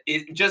 But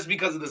it just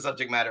because of the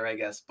subject matter, I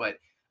guess. But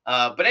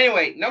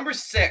anyway, number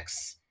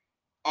 6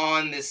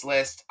 on this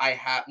list,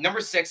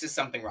 number 6 is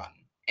Something Rotten.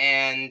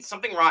 And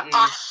Something Rotten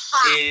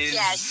is...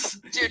 Yes,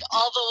 dude,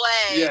 all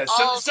the way. Yeah,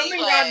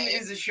 Something Rotten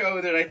is a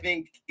show that I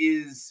think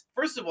is,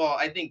 first of all,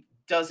 I think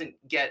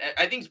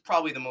it's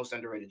probably the most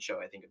underrated show,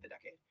 I think, of the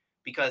decade.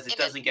 Because it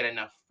doesn't get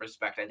enough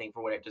respect, I think,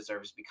 for what it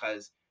deserves.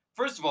 Because,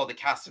 first of all, the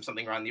cast of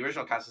Something Rotten, the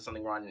original cast of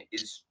Something Rotten,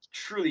 is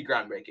truly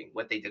groundbreaking,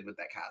 what they did with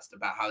that cast.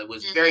 About how it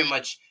was very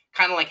much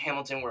kind of like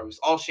Hamilton, where it was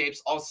all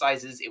shapes, all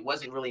sizes. It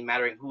wasn't really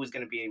mattering who was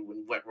going to be in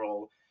what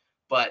role.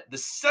 But the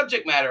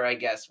subject matter, I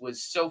guess,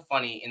 was so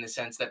funny in the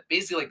sense that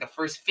basically, like, the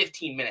first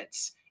 15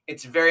 minutes,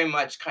 it's very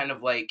much kind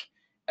of like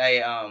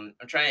I'm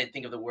trying to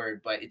think of the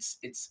word, but it's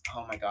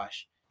oh my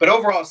gosh. But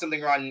overall,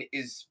 Something Rotten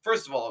is,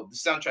 first of all, the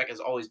soundtrack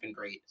has always been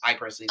great. I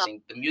personally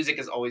think the music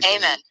has always been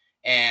great.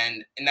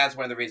 And that's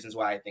one of the reasons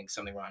why I think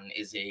Something Rotten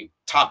is a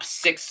top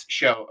 6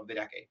 show of the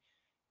decade.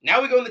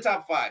 Now we go in the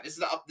top 5. This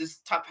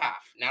is top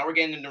half. Now we're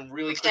getting into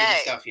really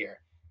crazy stuff here.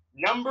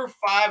 Number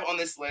 5 on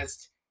this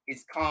list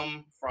is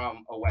Come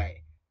From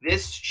Away.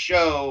 This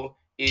show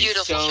is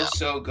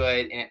so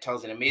good, and it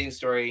tells an amazing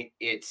story.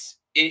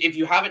 If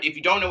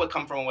you don't know what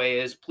Come From Away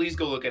is, please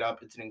go look it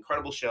up. It's an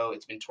incredible show.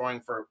 It's been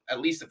touring for at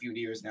least a few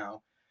years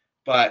now.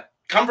 But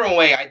Come From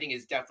Away, I think,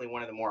 is definitely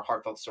one of the more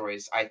heartfelt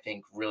stories. I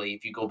think, really,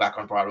 if you go back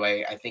on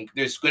Broadway, I think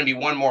there's going to be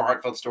one more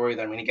heartfelt story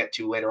that I'm going to get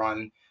to later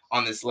on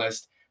this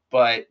list.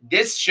 But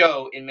this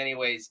show, in many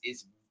ways,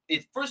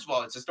 first of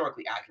all, it's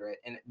historically accurate,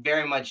 and it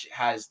very much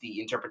has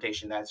the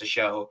interpretation that it's a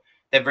show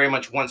that very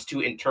much wants to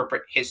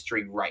interpret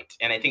history right.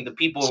 And I think the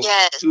people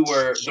who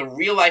were the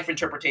real life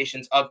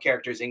interpretations of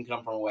characters in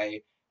Come From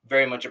Away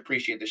very much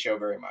appreciate the show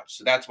very much.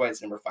 So that's why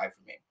it's number 5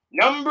 for me.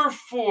 Number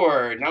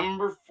 4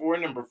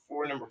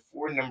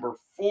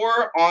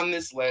 on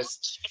this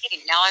list.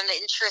 Okay, now I'm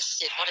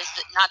interested. What is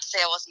it? Not to say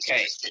I wasn't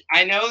interested.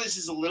 I know this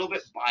is a little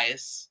bit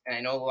biased, and I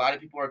know a lot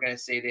of people are going to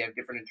say they have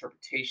different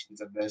interpretations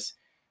of this.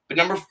 But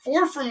number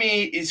 4 for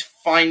me is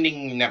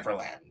Finding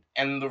Neverland.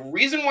 And the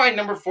reason why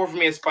number 4 for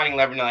me is Finding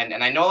Neverland,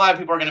 and I know a lot of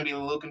people are going to be a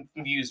little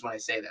confused when I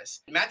say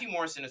this. Matthew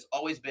Morrison has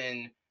always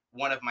been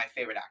one of my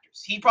favorite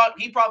actors. He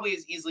probably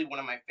is easily one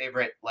of my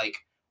favorite, like,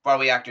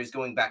 Broadway actors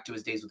going back to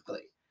his days with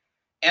Glee.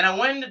 And I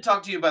wanted to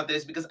talk to you about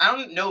this because I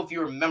don't know if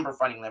you remember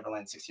Finding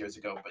Neverland 6 years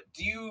ago, but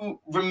do you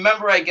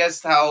remember, I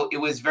guess, how it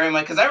was very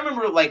much... Because I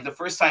remember, like, the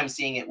first time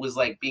seeing it was,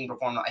 like, being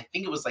performed on, I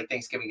think it was, like,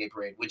 Thanksgiving Day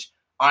Parade, which...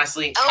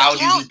 Honestly,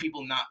 how do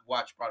people not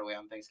watch Broadway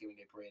on Thanksgiving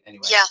Day Parade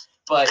anyway? Yeah.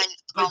 But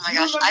oh my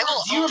gosh, I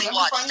will only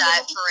watch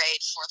that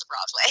parade for the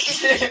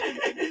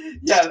Broadway.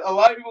 Yeah, a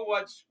lot of people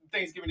watch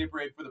Thanksgiving Day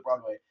Parade for the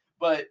Broadway.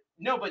 But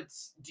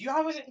do you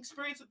have an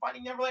experience with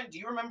Finding Neverland? Do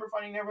you remember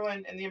Finding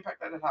Neverland and the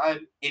impact that it had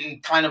in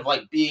kind of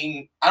like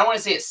being, I don't want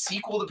to say a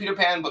sequel to Peter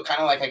Pan, but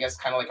kind of like, I guess,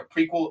 kind of like a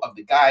prequel of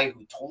the guy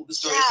who told the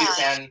story of Peter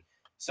Pan.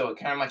 So it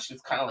kind of much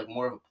was kind of like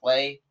more of a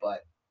play,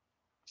 but...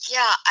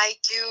 Yeah, I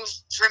do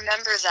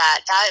remember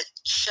that. That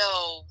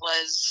show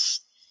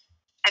was,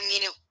 I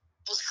mean, it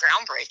was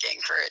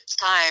groundbreaking for its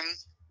time,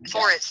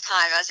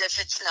 as if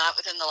it's not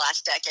within the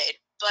last decade.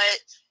 But,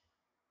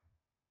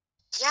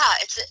 yeah,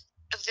 it's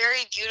a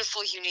very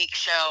beautiful, unique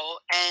show,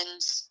 and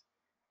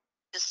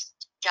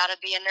just gotta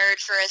be a nerd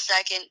for a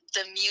second.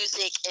 The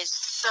music is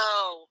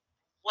so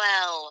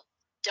well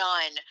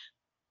done.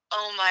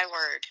 Oh, my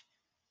word.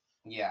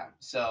 Yeah,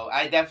 so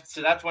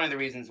so that's one of the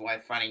reasons why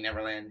Finding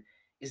Neverland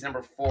is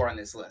number 4 on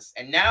this list.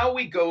 And now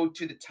we go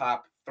to the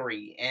top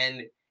 3.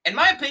 And in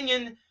my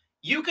opinion,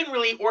 you can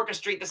really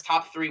orchestrate this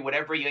top 3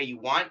 whatever way you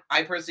want.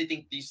 I personally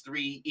think these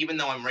 3, even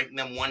though I'm ranking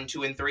them 1,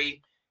 2, and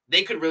 3,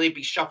 they could really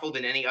be shuffled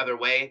in any other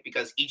way,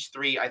 because each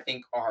three, I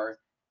think, are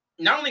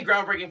not only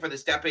groundbreaking for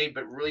this decade,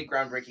 but really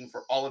groundbreaking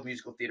for all of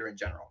musical theater in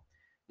general.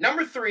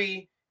 Number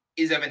 3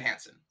 is Evan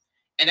Hansen.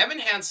 And Evan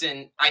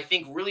Hansen, I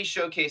think, really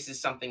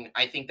showcases something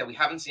I think that we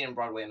haven't seen in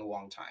Broadway in a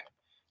long time.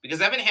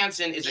 Because Evan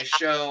Hansen is a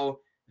show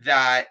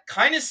that,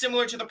 kind of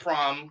similar to The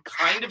Prom,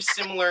 kind of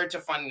similar to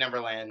Finding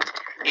Neverland,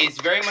 is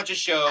very much a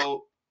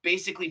show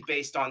basically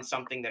based on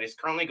something that is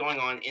currently going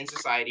on in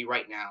society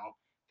right now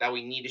that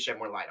we need to shed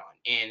more light on.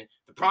 In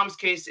The Prom's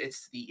case,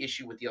 it's the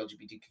issue with the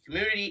LGBTQ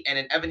community. And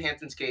in Evan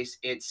Hansen's case,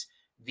 it's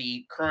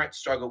the current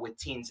struggle with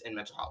teens and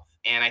mental health.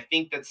 And I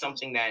think that's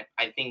something that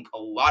I think a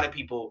lot of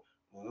people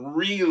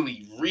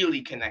really,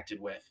 really connected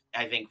with,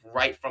 I think,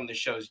 right from the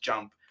show's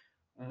jump.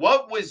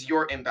 What was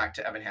your impact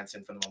to Evan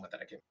Hansen from the moment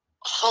that it came?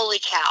 Holy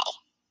cow.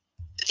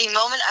 The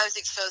moment I was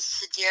exposed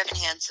to Dear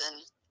Evan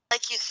Hansen,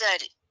 like you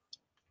said,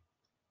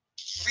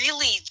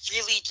 really,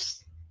 really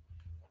just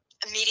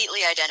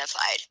immediately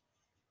identified.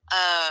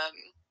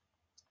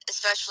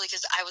 Especially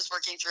because I was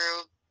working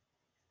through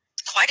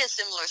quite a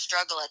similar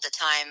struggle at the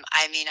time.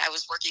 I mean, I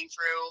was working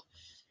through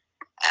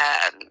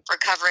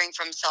recovering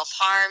from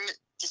self-harm,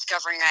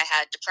 discovering I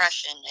had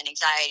depression and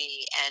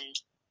anxiety and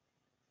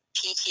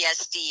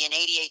PTSD and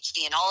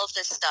ADHD and all of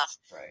this stuff.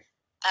 Right.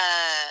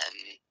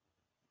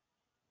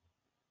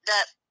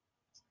 That,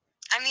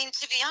 I mean,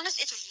 to be honest,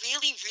 it's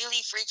really,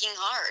 really freaking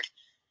hard.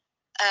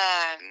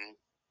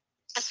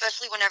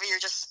 Especially whenever you're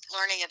just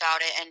learning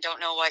about it and don't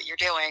know what you're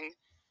doing.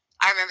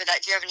 I remember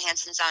that Dear Evan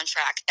Hansen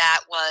soundtrack.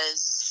 That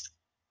was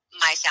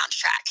my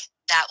soundtrack.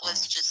 That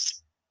was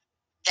just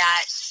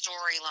that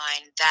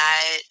storyline,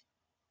 that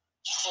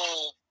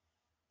whole,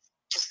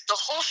 just the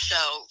whole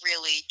show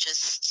really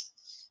just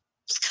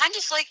was kind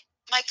of like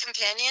my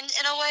companion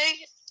in a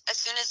way. As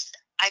soon as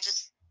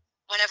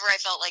whenever I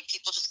felt like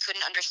people just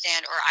couldn't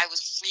understand, or I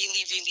was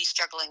really, really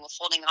struggling with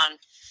holding on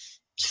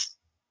just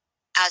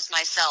as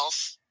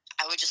myself,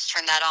 I would just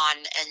turn that on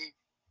and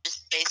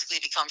just basically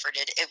be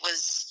comforted. It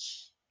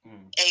was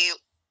a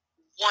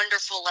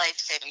wonderful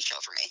life-saving show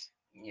for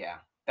me. Yeah,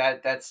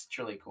 that's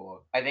truly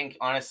cool. I think,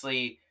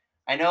 honestly,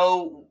 I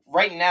know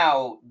right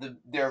now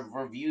their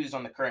reviews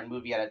on the current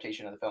movie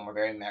adaptation of the film are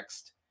very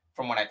mixed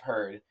from what I've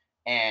heard.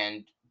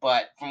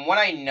 But from what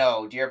I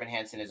know, Dear Evan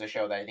Hansen is a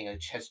show that I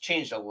think has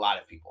changed a lot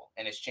of people,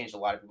 and it's changed a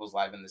lot of people's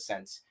lives in the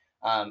sense.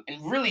 And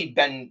really,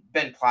 Ben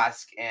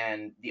Plask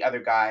and the other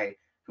guy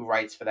who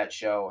writes for that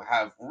show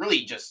have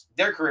really just,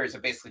 their careers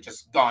have basically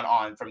just gone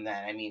on from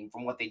then. I mean,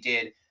 from what they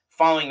did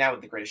following that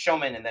with The Greatest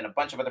Showman, and then a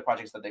bunch of other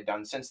projects that they've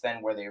done since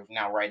then, where they're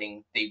now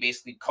writing, they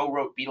basically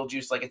co-wrote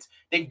Beetlejuice. Like,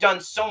 they've done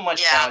so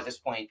much now at this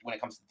point when it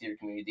comes to the theater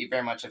community. They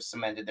very much have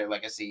cemented their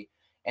legacy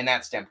in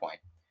that standpoint.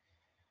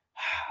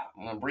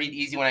 I'm going to breathe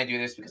easy when I do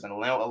this, because I know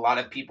a lot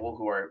of people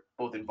who are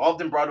both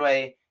involved in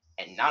Broadway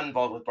and not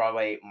involved with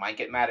Broadway might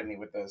get mad at me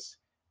with this,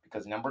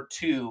 because number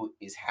 2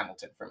 is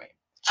Hamilton for me.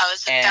 I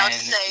was about to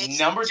say,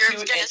 number you're 2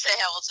 going to say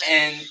Hamilton.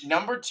 And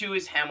number 2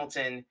 is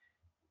Hamilton.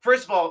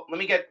 First of all, let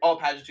me get all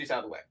pageantries out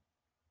of the way.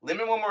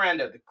 Lin-Manuel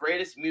Miranda, the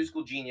greatest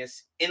musical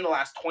genius in the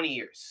last 20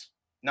 years.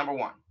 Number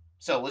 1.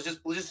 So let's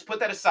just put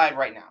that aside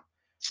right now.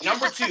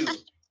 Number 2,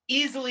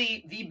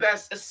 easily the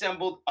best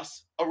assembled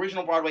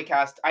original Broadway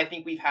cast I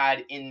think we've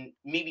had in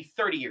maybe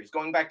 30 years,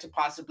 going back to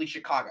possibly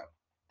Chicago.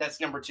 That's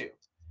number 2.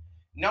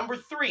 Number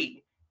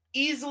 3,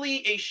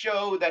 easily a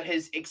show that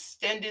has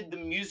extended the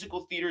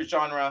musical theater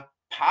genre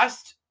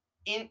past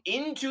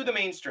into the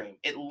mainstream.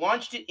 It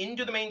launched it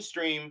into the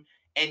mainstream,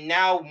 and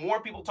now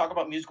more people talk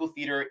about musical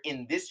theater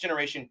in this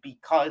generation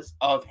because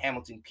of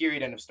Hamilton,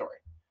 period, end of story.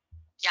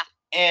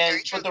 Yeah.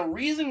 But the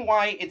reason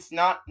why it's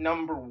not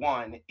number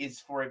 1 is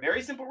for a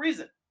very simple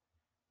reason.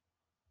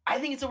 I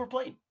think it's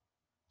overplayed.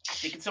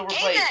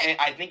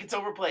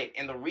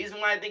 And the reason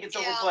why I think it's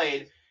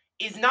overplayed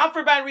is not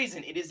for bad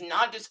reason. It is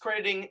not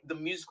discrediting the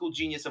musical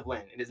genius of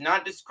Lin. It is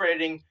not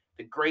discrediting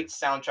the great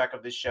soundtrack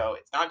of this show.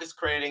 It's not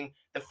discrediting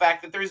the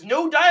fact that there's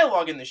no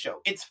dialogue in the show.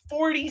 It's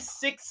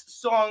 46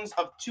 songs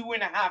of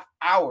 2.5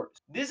 hours.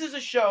 This is a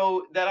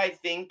show that I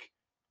think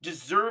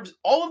deserves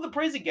all of the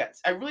praise it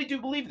gets. I really do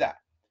believe that.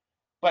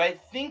 But I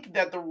think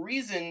that the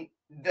reason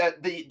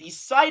that the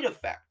side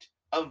effect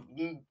of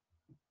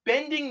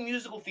bending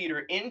musical theater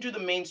into the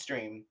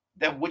mainstream,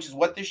 which is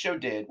what this show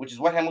did, which is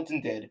what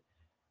Hamilton did,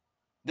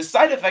 the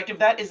side effect of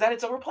that is that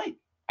it's overplayed.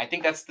 I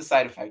think that's the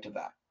side effect of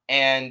that.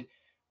 And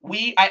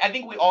I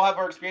think we all have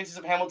our experiences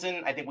of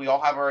Hamilton. I think we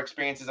all have our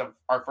experiences of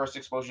our first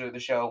exposure to the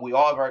show. We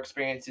all have our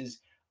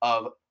experiences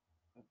of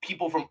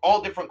people from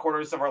all different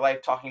quarters of our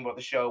life talking about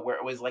the show, where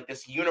it was like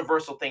this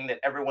universal thing that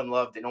everyone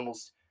loved and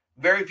almost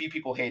very few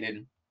people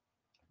hated.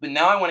 But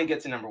now I want to get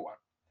to number 1.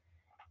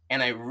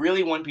 And I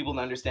really want people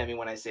to understand me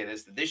when I say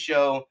this, that this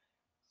show,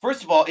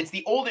 first of all, it's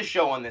the oldest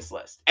show on this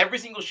list. Every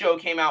single show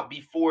came out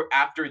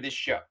after this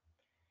show.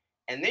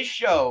 And this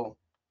show,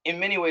 in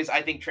many ways,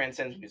 I think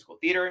transcends musical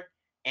theater.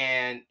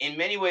 And in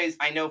many ways,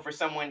 I know for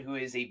someone who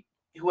has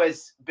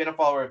been a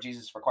follower of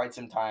Jesus for quite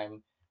some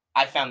time,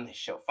 I found this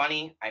show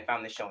funny. I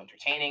found this show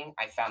entertaining.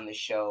 I found this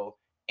show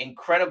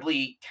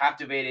incredibly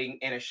captivating,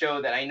 and a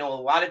show that I know a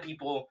lot of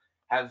people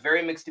have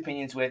very mixed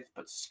opinions with,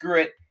 but screw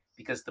it,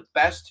 because the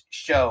best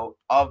show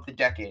of the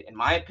decade, in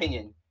my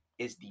opinion,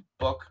 is the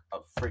Book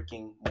of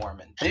freaking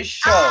Mormon. This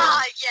show,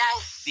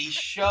 yes, the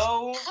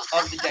show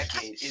of the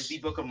decade is the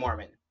Book of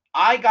Mormon.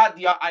 I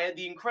had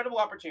the incredible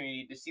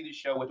opportunity to see the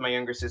show with my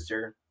younger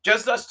sister,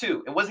 just us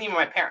two. It wasn't even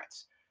my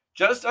parents,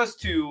 just us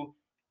two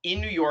in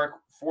New York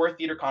for a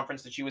theater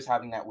conference that she was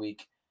having that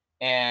week.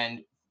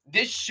 And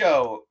this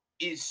show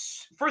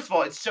is, first of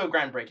all, it's so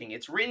groundbreaking.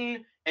 It's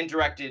written and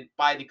directed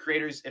by the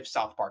creators of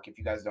South Park, if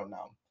you guys don't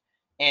know.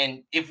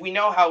 And if we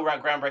know how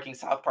groundbreaking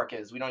South Park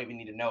is, we don't even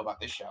need to know about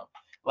this show.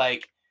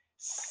 Like,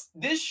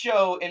 this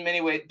show, in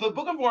many ways, the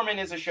Book of Mormon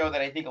is a show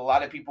that I think a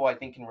lot of people,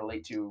 can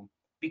relate to,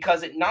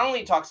 because it not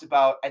only talks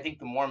about, the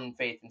Mormon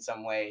faith in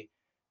some way,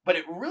 but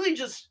it really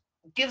just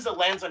gives a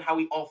lens on how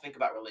we all think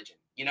about religion.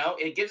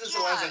 It gives us a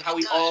lens on how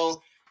we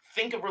all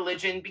think of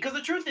religion, because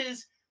the truth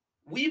is,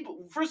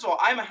 first of all,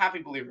 I'm a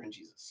happy believer in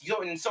Jesus,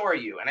 and so are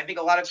you, and I think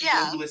a lot of people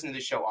who listen to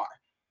this show are.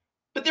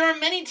 But there are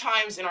many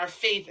times in our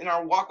faith, in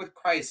our walk with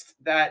Christ,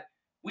 that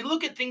we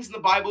look at things in the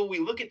Bible, we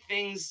look at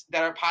things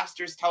that our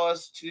pastors tell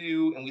us to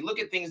do, and we look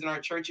at things in our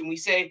church and we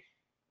say,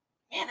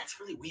 man, that's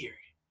really weird.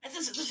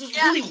 This is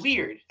really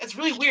weird. That's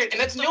really weird. And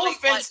that's no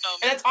offense,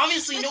 and that's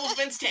obviously no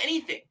offense to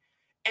anything.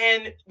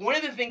 And one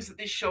of the things that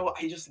this show,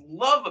 I just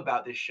love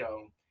about this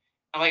show,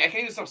 I can't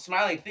even stop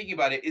smiling thinking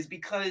about it, is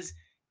because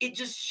it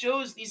just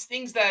shows these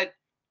things that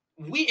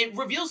it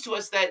reveals to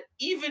us that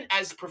even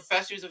as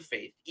professors of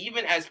faith,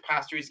 even as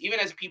pastors, even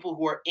as people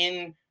who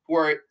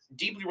are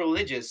deeply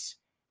religious,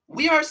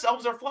 we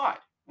ourselves are flawed.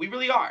 We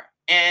really are.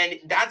 And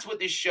that's what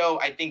this show,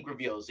 I think,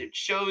 reveals. It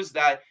shows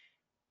that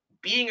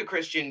being a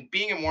Christian,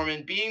 being a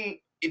Mormon, being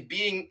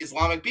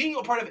Islamic, being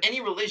a part of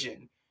any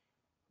religion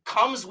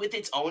comes with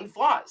its own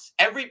flaws.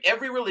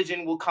 Every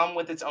religion will come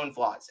with its own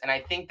flaws. And I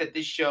think that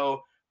this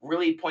show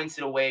really points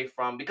it away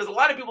from, because a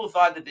lot of people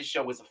thought that this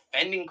show was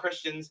offending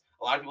Christians.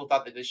 A lot of people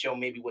thought that this show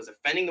maybe was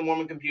offending the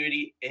Mormon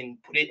community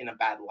and put it in a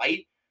bad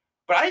light.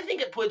 But I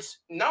think it puts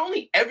not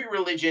only every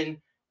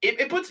religion,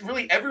 it puts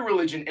really every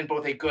religion in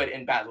both a good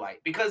and bad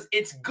light, because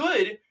it's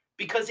good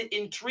because it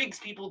intrigues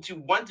people to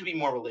want to be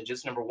more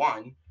religious, number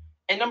one.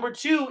 And number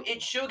two,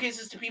 it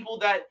showcases to people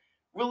that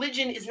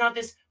religion is not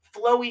this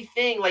flowy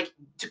thing. Like,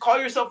 to call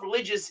yourself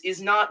religious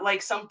is not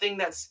like something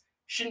that's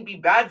shouldn't be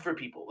bad for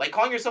people. Like,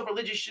 calling yourself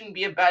religious shouldn't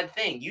be a bad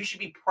thing. You should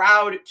be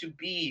proud to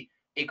be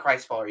a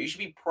Christ follower. You should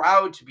be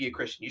proud to be a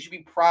Christian. You should be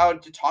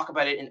proud to talk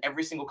about it in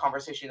every single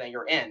conversation that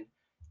you're in.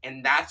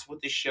 And that's what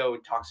this show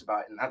talks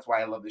about, and that's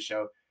why I love the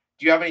show.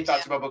 Do you have any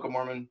thoughts about Book of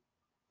Mormon?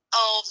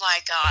 Oh my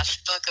gosh,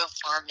 Book of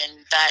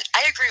Mormon. That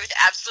I agree with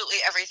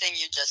absolutely everything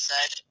you just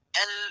said.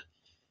 And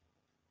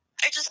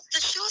the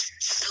show is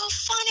so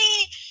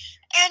funny.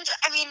 And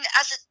I mean,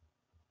 as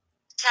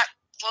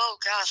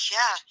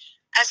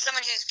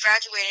someone who's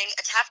graduating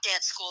a tap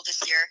dance school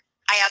this year,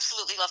 I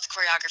absolutely love the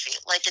choreography.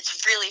 Like, it's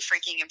really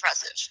freaking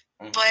impressive.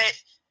 Mm-hmm. But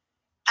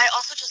I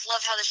also just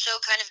love how the show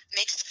kind of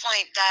makes the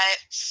point that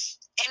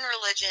in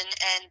religion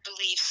and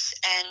beliefs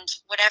and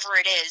whatever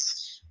it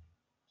is,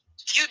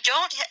 you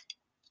don't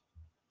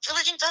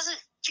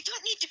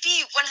need to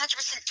be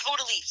 100%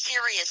 totally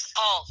serious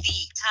all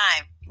the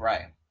time.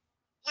 Right.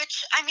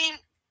 Which, I mean,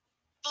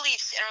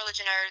 beliefs and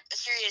religion are a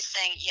serious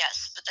thing,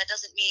 yes, but that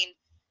doesn't mean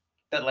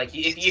that, like,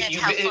 if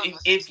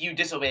you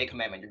disobey a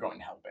commandment, you're going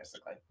to hell,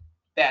 basically.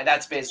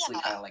 That's basically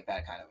kind of like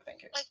that kind of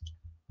thinking. Like,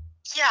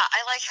 I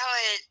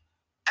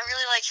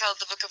really like how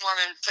the Book of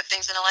Mormon put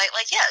things in a light.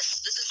 Like,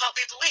 yes, this is what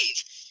we believe,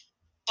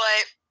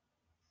 but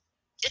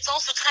it's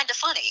also kind of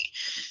funny,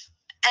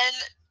 and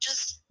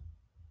just,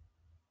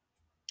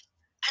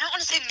 I don't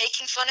want to say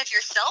making fun of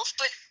yourself,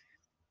 but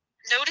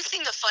noticing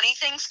the funny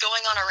things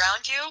going on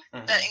around you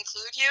that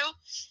include you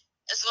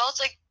as well. It's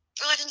like,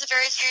 religion's a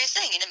very serious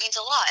thing, and it means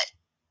a lot.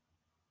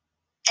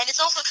 And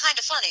it's also kind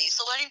of funny,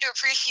 so learning to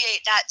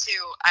appreciate that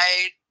too,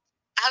 I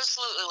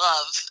absolutely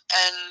love.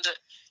 And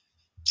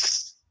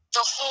the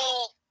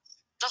whole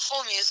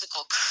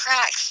musical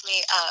cracks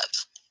me up.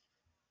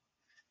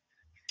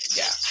 It's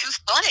just too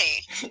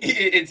funny.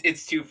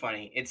 It's too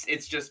funny.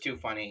 It's just too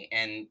funny.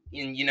 And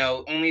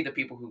only the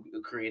people who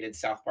created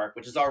South Park,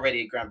 which is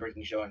already a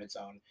groundbreaking show on its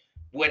own,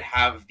 would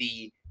have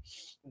the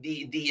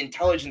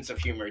intelligence of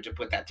humor to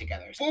put that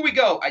together. Before we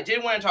go, I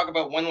did want to talk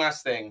about one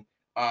last thing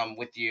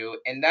with you,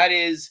 and that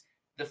is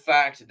the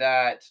fact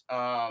that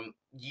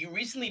you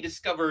recently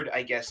discovered,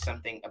 I guess,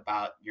 something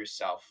about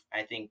yourself.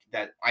 I think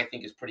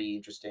is pretty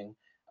interesting.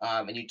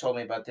 And you told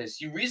me about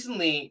this. You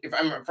recently, if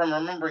I'm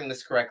remembering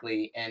this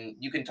correctly, and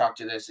you can talk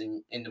to this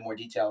into more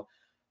detail,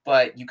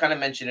 but you kind of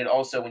mentioned it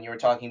also when you were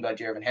talking about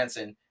Dear Evan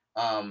Hansen.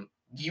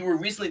 You were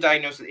recently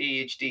diagnosed with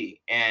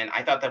ADHD, and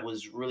I thought that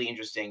was really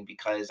interesting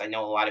because I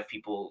know a lot of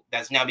people,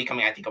 that's now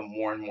becoming, I think, a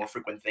more and more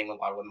frequent thing with a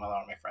lot of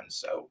my friends.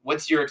 So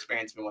what's your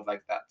experience been with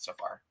like that so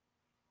far?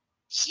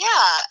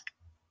 Yeah.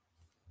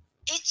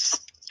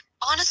 It's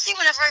honestly,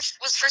 whenever I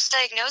was first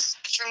diagnosed,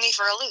 it threw me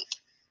for a loop.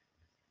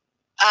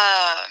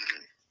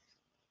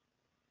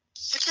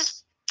 Which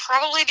is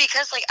Probably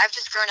because, like, I've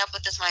just grown up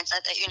with this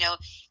mindset that,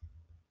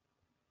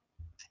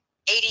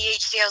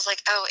 ADHD, I was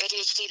like, oh,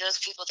 ADHD, those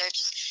people, they're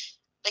just,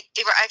 like,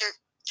 they were either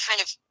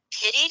kind of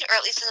pitied, or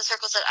at least in the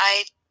circles that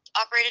I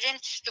operated in,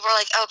 people were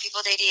like, oh,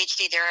 people with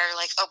ADHD, they're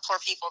like, oh, poor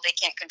people, they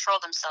can't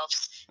control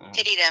themselves,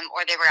 pity them,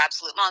 or they were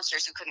absolute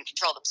monsters who couldn't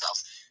control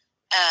themselves.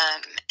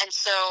 And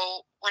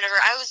so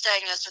whenever I was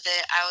diagnosed with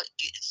it,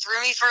 it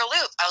threw me for a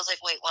loop. I was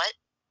like, wait, what?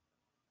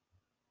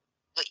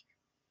 Wait,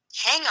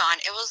 hang on.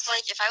 It was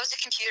like if I was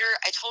a computer,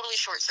 I totally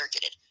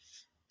short-circuited.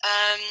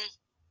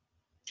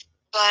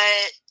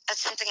 But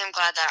that's something I'm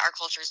glad that our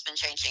culture has been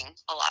changing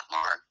a lot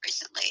more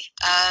recently.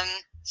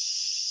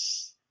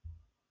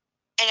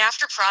 And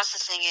after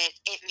processing it,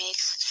 it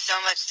makes so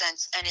much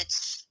sense. And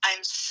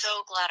I'm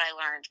so glad I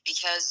learned,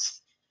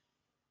 because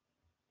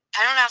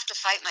I don't have to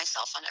fight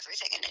myself on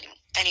everything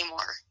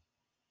anymore.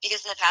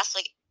 Because in the past,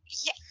 like,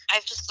 yeah,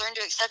 I've just learned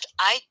to accept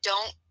I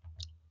don't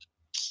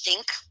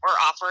think or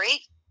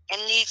operate in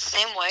the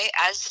same way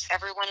as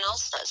everyone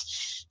else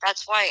does.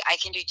 That's why I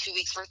can do 2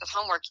 weeks worth of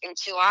homework in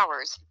 2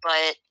 hours,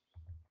 but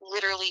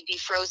literally be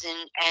frozen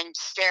and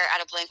stare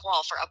at a blank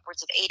wall for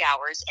upwards of 8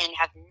 hours and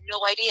have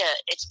no idea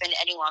it's been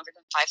any longer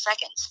than 5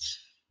 seconds.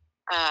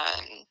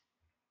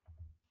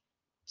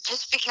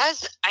 Just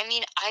because, I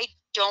mean, I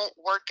don't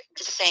work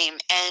the same,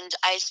 and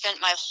I spent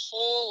my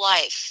whole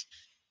life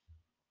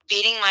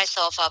beating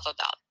myself up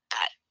about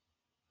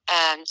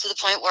that, to the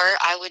point where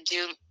I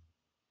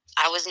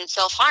was in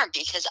self-harm,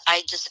 because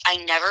I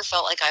never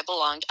felt like I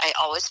belonged. I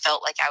always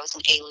felt like I was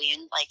an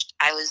alien, like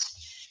I was,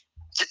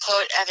 to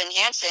quote Evan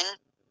Hansen,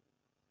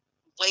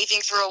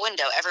 waving through a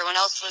window. Everyone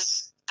else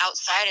was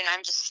outside, and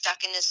I'm just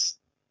stuck in this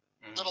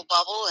little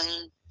bubble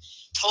and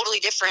totally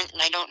different,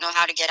 and I don't know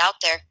how to get out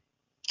there.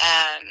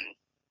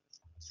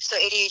 So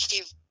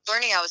ADHD,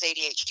 learning I was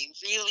ADHD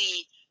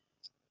really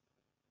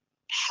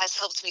has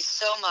helped me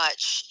so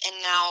much, and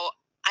now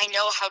I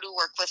know how to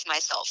work with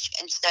myself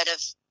instead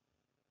of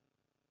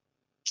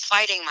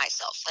fighting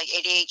myself. Like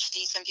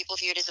ADHD, some people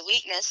view it as a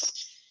weakness,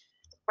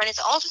 when it's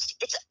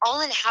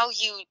all in how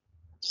you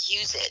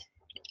use it.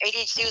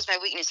 ADHD was my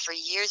weakness for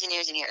years and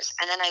years and years,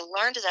 and then I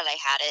learned that I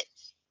had it,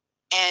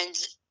 and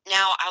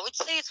now I would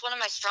say it's one of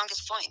my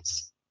strongest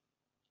points.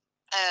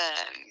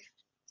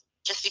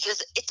 Just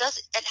because it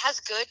has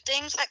good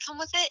things that come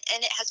with it,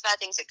 and it has bad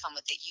things that come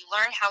with it. You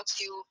learn how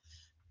to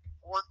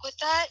work with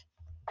that,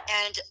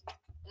 and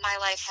my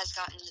life has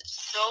gotten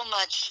so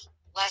much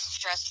less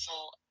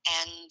stressful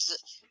and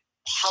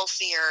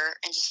healthier,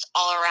 and just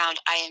all around,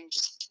 I am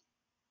just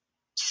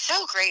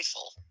so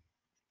grateful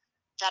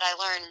that I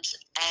learned.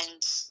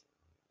 And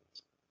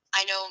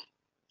I know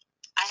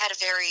I had a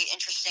very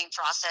interesting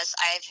process.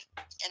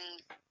 In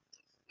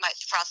my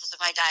process of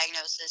my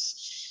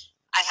diagnosis,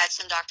 I had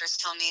some doctors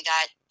tell me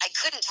that I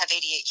couldn't have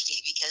ADHD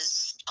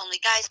because only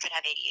guys could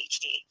have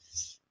ADHD,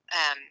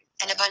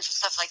 and a bunch of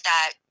stuff like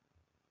that.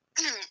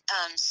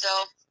 So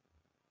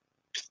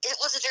it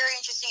was a very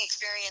interesting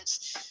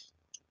experience.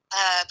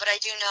 But I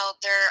do know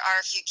there are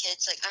a few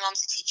kids, like my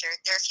mom's a teacher,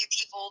 there are a few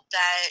people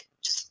that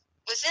just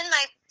within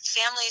my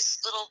family's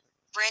little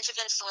branch of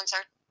influence,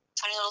 our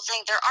tiny little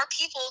thing, there are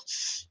people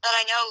that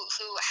I know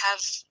who have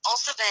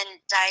also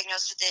been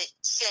diagnosed with it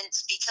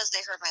since, because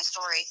they heard my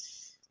story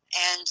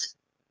and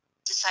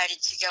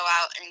decided to go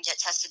out and get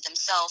tested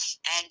themselves,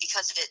 and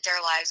because of it,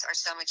 their lives are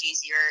so much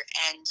easier.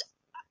 And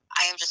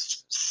I am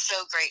just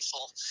so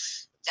grateful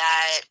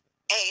that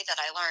A, that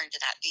I learned,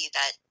 and that B,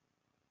 that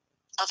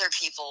other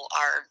people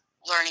are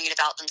learning it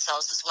about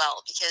themselves as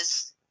well,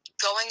 because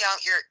going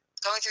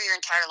through your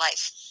entire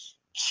life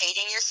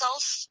hating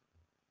yourself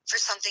for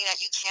something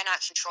that you cannot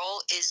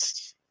control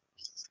is,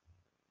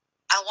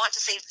 I want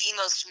to say, the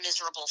most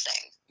miserable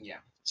thing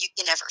you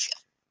can ever feel.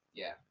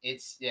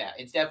 It's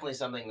definitely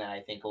something that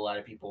I think a lot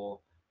of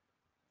people,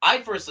 I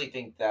personally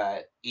think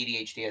that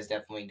ADHD has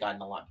definitely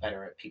gotten a lot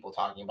better at people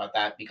talking about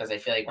that, because I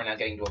feel like we're not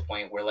getting to a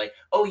point where like,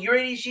 oh, you're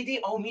ADHD?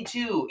 Oh, me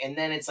too. And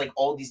then it's like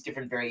all these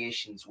different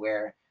variations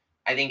where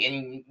I think,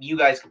 and you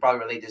guys could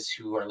probably relate this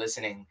who are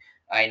listening,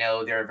 I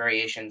know there are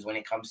variations when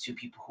it comes to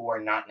people who are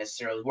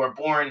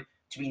born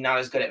to be not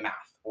as good at math,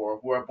 or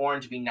who are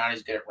born to be not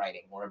as good at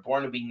writing, or are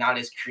born to be not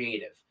as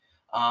creative.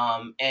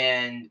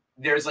 And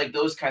there's like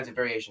those kinds of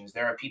variations.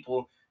 There are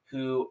people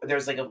who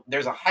there's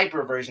a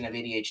hyper version of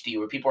ADHD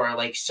where people are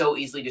like so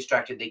easily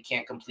distracted they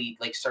can't complete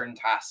like certain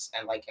tasks,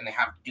 and they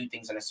have to do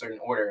things in a certain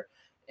order.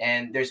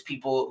 And there's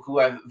people who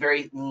have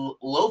very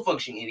low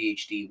functioning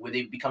ADHD where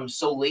they become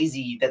so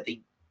lazy that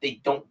they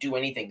don't do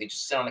anything. They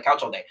just sit on the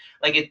couch all day.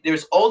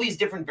 There's all these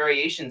different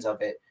variations of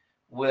it.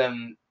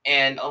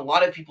 And a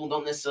lot of people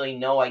don't necessarily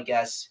know, I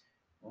guess,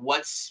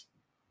 what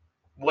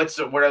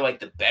are like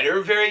the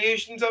better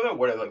variations of it?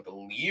 What are like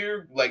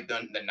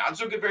the not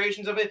so good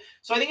variations of it?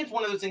 So I think it's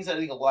one of those things that I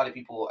think a lot of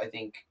people I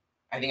think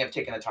have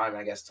taken the time,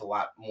 I guess, to a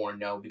lot more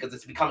know, because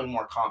it's becoming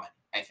more common,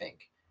 I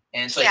think.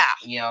 And it's like,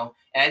 and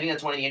I think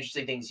that's one of the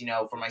interesting things,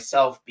 for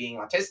myself being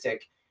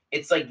autistic,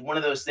 it's like one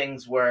of those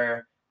things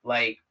where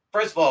like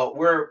first of all,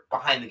 we're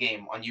behind the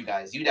game on you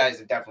guys. You guys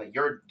are definitely,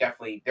 there are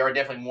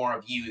definitely more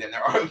of you than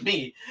there are of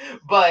me.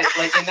 But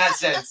like in that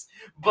sense,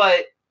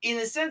 but in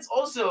the sense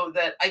also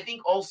that I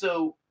think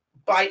also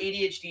by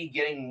ADHD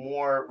getting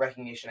more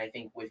recognition, I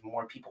think with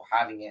more people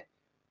having it,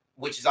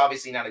 which is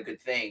obviously not a good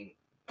thing,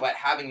 but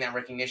having that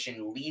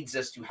recognition leads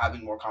us to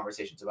having more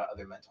conversations about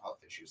other mental health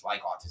issues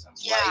like autism,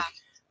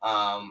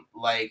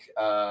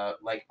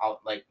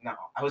 no,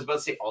 I was about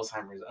to say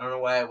Alzheimer's. I don't know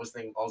why I was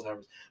thinking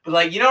Alzheimer's, but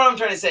like, you know what I'm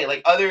trying to say,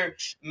 like other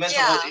mental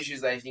health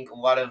issues that I think a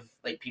lot of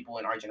like people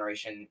in our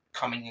generation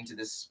coming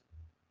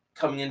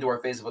into our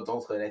phase of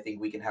adulthood, I think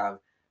we can have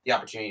the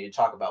opportunity to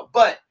talk about.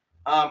 But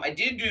I want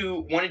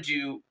to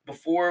do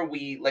before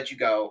we let you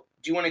go,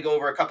 do want to go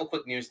over a couple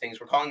quick news things.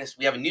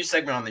 We have a new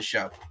segment on this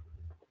show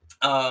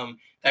that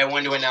I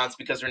wanted to announce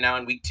because we're now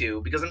in week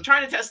 2, because I'm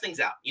trying to test things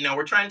out. You know,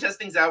 we're trying to test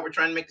things out. We're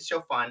trying to make the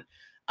show fun.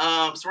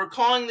 So we're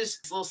calling this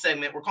little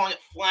segment, we're calling it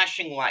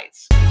Flashing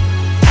Lights.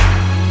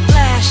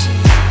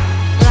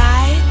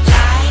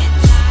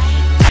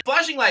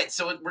 Flashing Lights.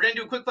 So we're going to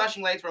do a quick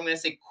Flashing Lights where I'm going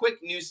to say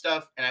quick news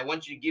stuff, and I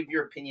want you to give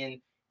your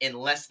opinion in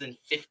less than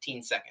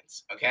 15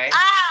 seconds, okay?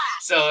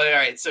 So, all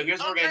right, so here's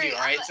what we're going to do,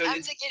 all right? So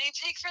I'm the guinea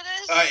pig for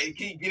this? All right,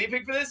 guinea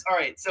pig for this? All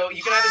right, so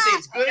you can either say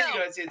it's good, you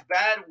can either say it's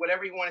bad,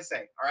 whatever you want to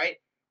say, all right?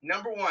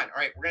 Number 1, all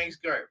right, we're going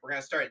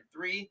to start in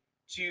 3,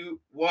 2,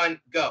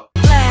 1, go.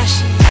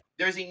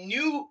 There's a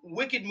new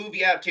Wicked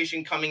movie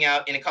adaptation coming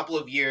out in a couple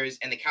of years,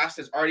 and the cast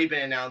has already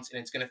been announced, and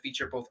it's going to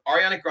feature both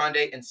Ariana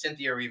Grande and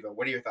Cynthia Erivo.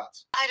 What are your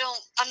thoughts?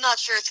 I'm not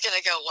sure it's going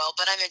to go well,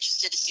 but I'm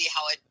interested to see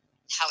how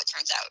it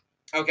turns out.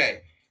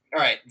 Okay.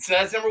 All right. So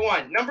that's number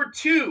 1. Number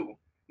two.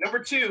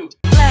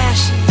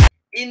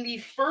 In the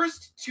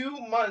first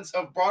 2 months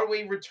of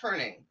Broadway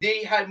returning,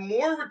 they had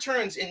more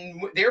returns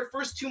in their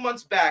first 2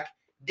 months back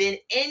than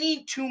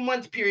any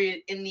 2-month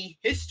period in the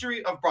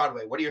history of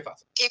Broadway. What are your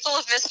thoughts? People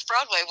have missed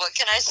Broadway. What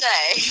can I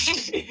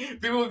say?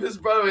 People have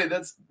missed Broadway.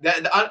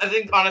 I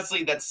think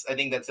honestly, that's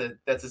a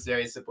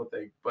very simple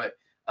thing. But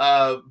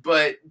I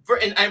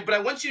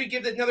want you to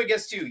give another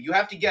guess too. You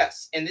have to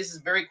guess, and this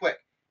is very quick.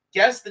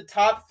 Guess the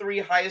top 3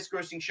 highest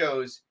grossing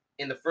shows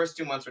in the first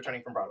 2 months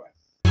returning from Broadway.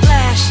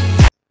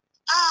 The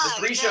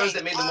 3 shows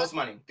that made the most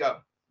money. Go.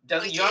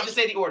 You don't have to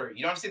say the order.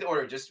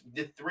 Just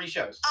the 3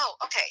 shows. Oh,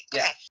 okay.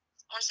 Yeah. Okay.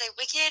 I want to say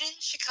Wicked,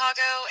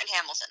 Chicago, and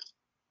Hamilton.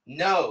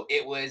 No,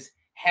 it was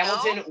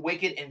Hamilton,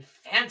 Wicked, and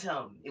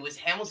Phantom. It was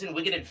Hamilton,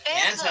 Wicked, and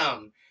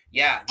Phantom.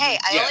 Yeah. Hey,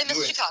 I only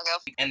missed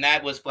Chicago. And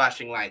that was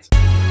Flashing Lights.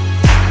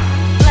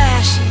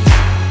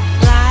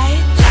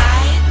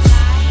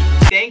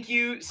 Thank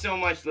you so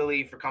much,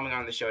 Lily, for coming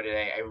on the show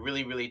today. I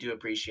really, really do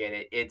appreciate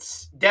it.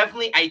 It's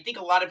definitely, I think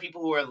a lot of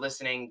people who are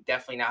listening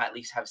definitely now at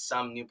least have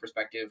some new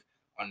perspective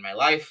on my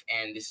life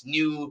and this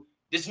new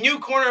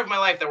corner of my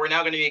life that we're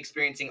now going to be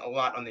experiencing a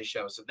lot on this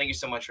show. So thank you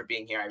so much for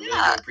being here. I really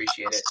do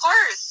appreciate it. Of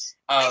course.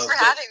 Thanks for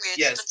having me.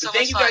 Yes, but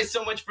thank you guys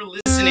so much for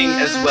listening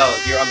as well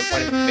here on the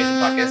Point of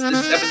Information podcast.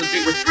 This is episode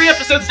 3. We're 3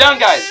 episodes down,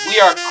 guys. We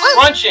are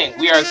crunching.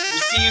 We'll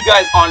see you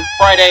guys on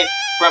Friday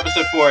for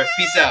episode 4.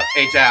 Peace out.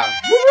 Hey, ciao.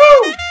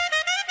 Woo-hoo!